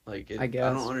hat? I guess. I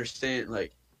don't understand. I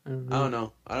don't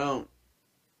know.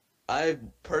 I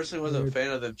personally wasn't a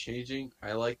fan of them changing.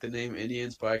 I like the name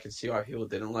Indians, but I can see why people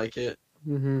didn't like it.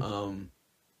 Mm-hmm.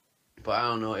 But I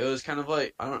don't know. It was kind of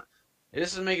it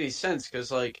doesn't make any sense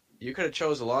because you could have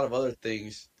chose a lot of other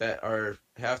things that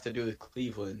have to do with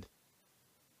Cleveland.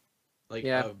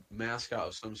 A mascot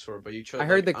of some sort, but you chose. I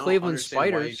heard the Cleveland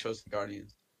Spiders. Why you chose the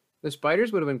Guardians? The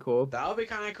Spiders would have been cool. That would be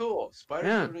kind of cool. Spiders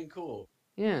would have been cool.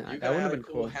 Yeah, you could have a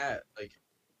cool hat.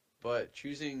 But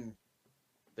choosing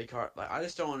I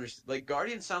just don't understand.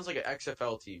 Guardians sounds like an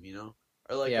XFL team, you know,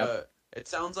 or it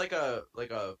sounds like a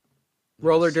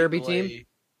roller derby team.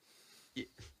 Yeah.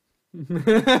 They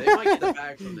might get the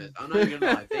bag from this. I'm not even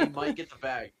gonna lie. They might get the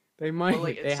bag. They might.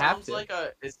 But, they have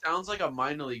to. It sounds like a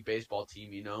minor league baseball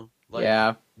team, you know?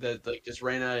 That just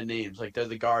ran out of names. They're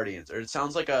the Guardians, or it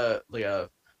sounds like a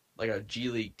G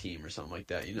League team or something like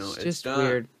that. You know, it's just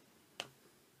weird.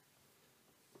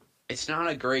 It's not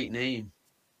a great name,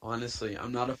 honestly.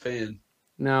 I'm not a fan.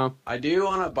 No. I do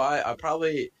want to buy.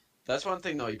 That's one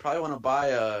thing though. You probably want to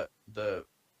buy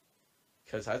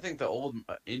because I think the old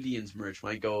Indians merch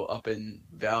might go up in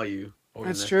value over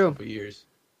the next couple years.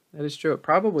 That is true. It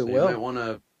probably will. You might want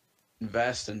to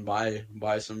invest and buy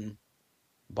some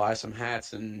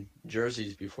hats and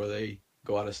jerseys before they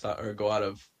go out of stock or go out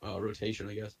of rotation,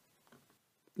 I guess.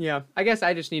 Yeah, I guess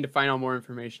I just need to find out more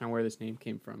information on where this name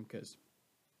came from because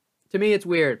to me it's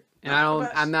weird, and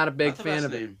I'm not a big fan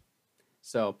of it.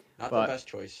 So Not But the best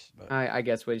choice, but I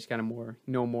guess we just gotta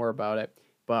know more about it.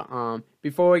 But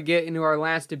before we get into our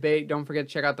last debate, don't forget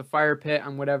to check out the Fire Pit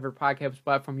on whatever podcast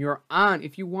platform you're on.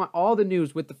 If you want all the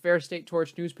news with the Ferris State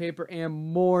Torch newspaper and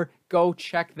more, go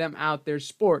check them out. There's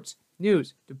sports,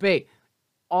 news, debate,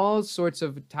 all sorts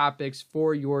of topics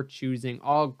for your choosing.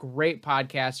 All great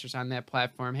podcasters on that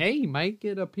platform. Hey, you might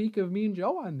get a peek of me and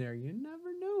Joe on there. You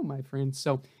never know, my friends.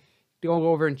 So go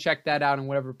over and check that out on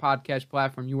whatever podcast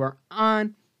platform you are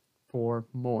on for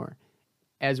more.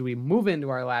 As we move into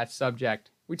our last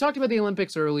subject, we talked about the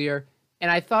Olympics earlier, and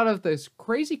I thought of this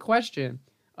crazy question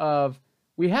of,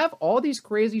 we have all these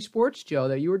crazy sports, Joe,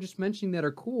 that you were just mentioning that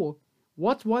are cool.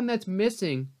 What's one that's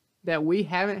missing that we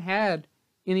haven't had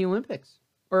in the Olympics?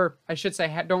 Or I should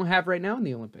say don't have right now in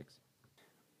the Olympics.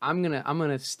 I'm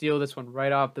gonna steal this one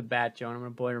right off the bat, Joe, and I'm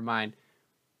gonna blow your mind.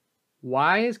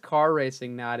 Why is car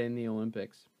racing not in the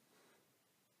Olympics?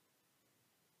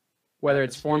 Whether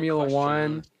it's Formula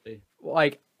One,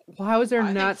 like, how is there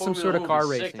not some sort of car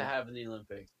racing? Sick to have in the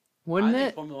Olympics. Wouldn't I it?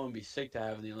 think Formula One would be sick to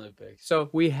have in the Olympics. So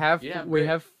we have but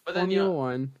then, Formula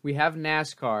One, we have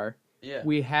NASCAR, Yeah.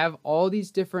 we have all these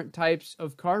different types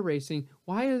of car racing.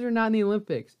 Why is there not in the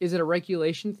Olympics? Is it a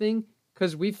regulation thing?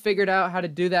 Because we've figured out how to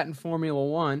do that in Formula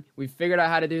One. We've figured out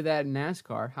how to do that in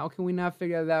NASCAR. How can we not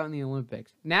figure that out in the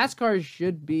Olympics? NASCAR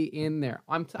should be in there.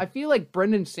 I feel like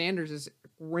Brendan Sanders is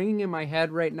ringing in my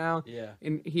head right now. Yeah.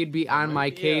 And he'd be on my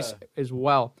case as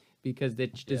well, because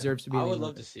it deserves to be in the I would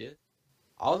Olympics. love to see it.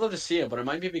 I would love to see it, but it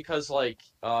might be because like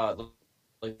the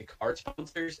car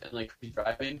sponsors and like who's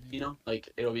driving, like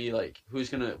it'll be like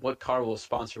what car will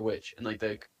sponsor which, and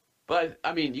but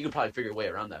I mean you could probably figure a way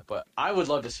around that. But I would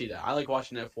love to see that. I like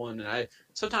watching F1, and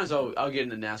sometimes I'll get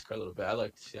into NASCAR a little bit. I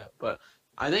like to see that, but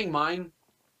I think mine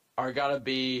are gotta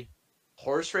be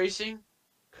horse racing,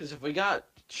 because if we got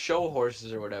show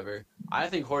horses or whatever, I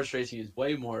think horse racing is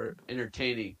way more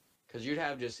entertaining. Because you'd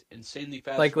have just insanely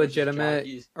fast, like horses, legitimate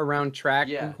jockeys. around track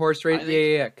Yeah. horse race.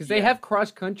 Yeah. Because they have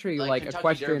cross country, like Kentucky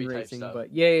equestrian Derby type racing. stuff.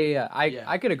 But yeah.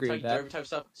 I could agree with Kentucky that. Derby type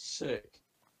stuff, sick.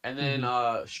 And then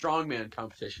strongman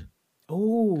competition,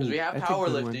 Oh, because we have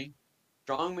powerlifting.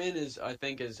 Strongman I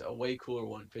think is a way cooler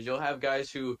one, because you'll have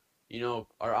guys who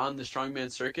are on the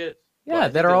strongman circuit. Yeah,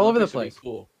 that are all over the Olympics would be place.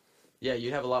 Cool. Yeah,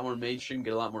 you'd have a lot more mainstream,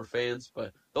 get a lot more fans.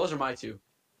 But those are my two.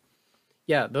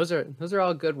 Yeah, those are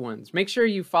all good ones. Make sure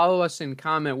you follow us and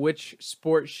comment which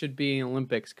sport should be in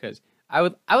Olympics, because I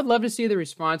would love to see the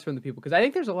response from the people, because I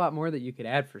think there's a lot more that you could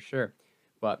add for sure.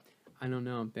 But I don't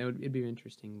know. It'd be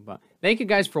interesting. But thank you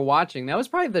guys for watching. That was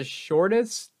probably the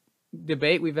shortest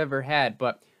debate we've ever had.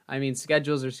 But I mean,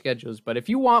 schedules are schedules. But if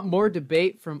you want more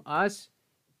debate from us,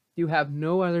 you have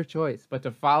no other choice but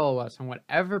to follow us on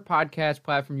whatever podcast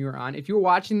platform you're on. If you're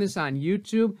watching this on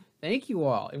YouTube, thank you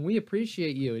all, and we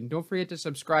appreciate you. And don't forget to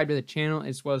subscribe to the channel,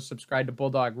 as well as subscribe to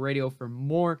Bulldog Radio for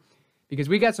more, because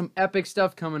we got some epic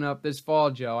stuff coming up this fall,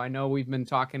 Joe. I know we've been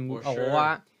talking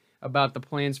lot about the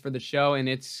plans for the show, and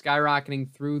it's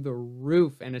skyrocketing through the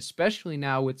roof. And especially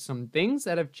now with some things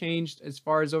that have changed as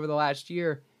far as over the last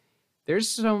year, the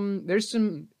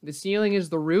ceiling is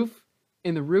the roof,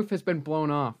 and the roof has been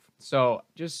blown off. So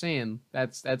just saying,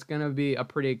 that's going to be a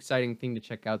pretty exciting thing to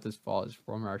check out this fall is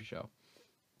from our show.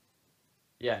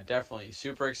 Yeah, definitely.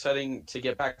 Super exciting to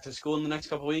get back to school in the next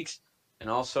couple of weeks. And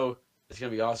also, it's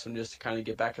going to be awesome just to kind of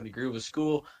get back in the groove of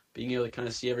school, being able to kind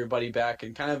of see everybody back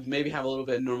and kind of maybe have a little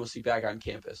bit of normalcy back on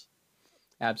campus.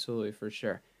 Absolutely, for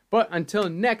sure. But until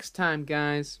next time,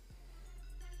 guys.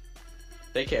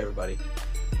 Take care, everybody.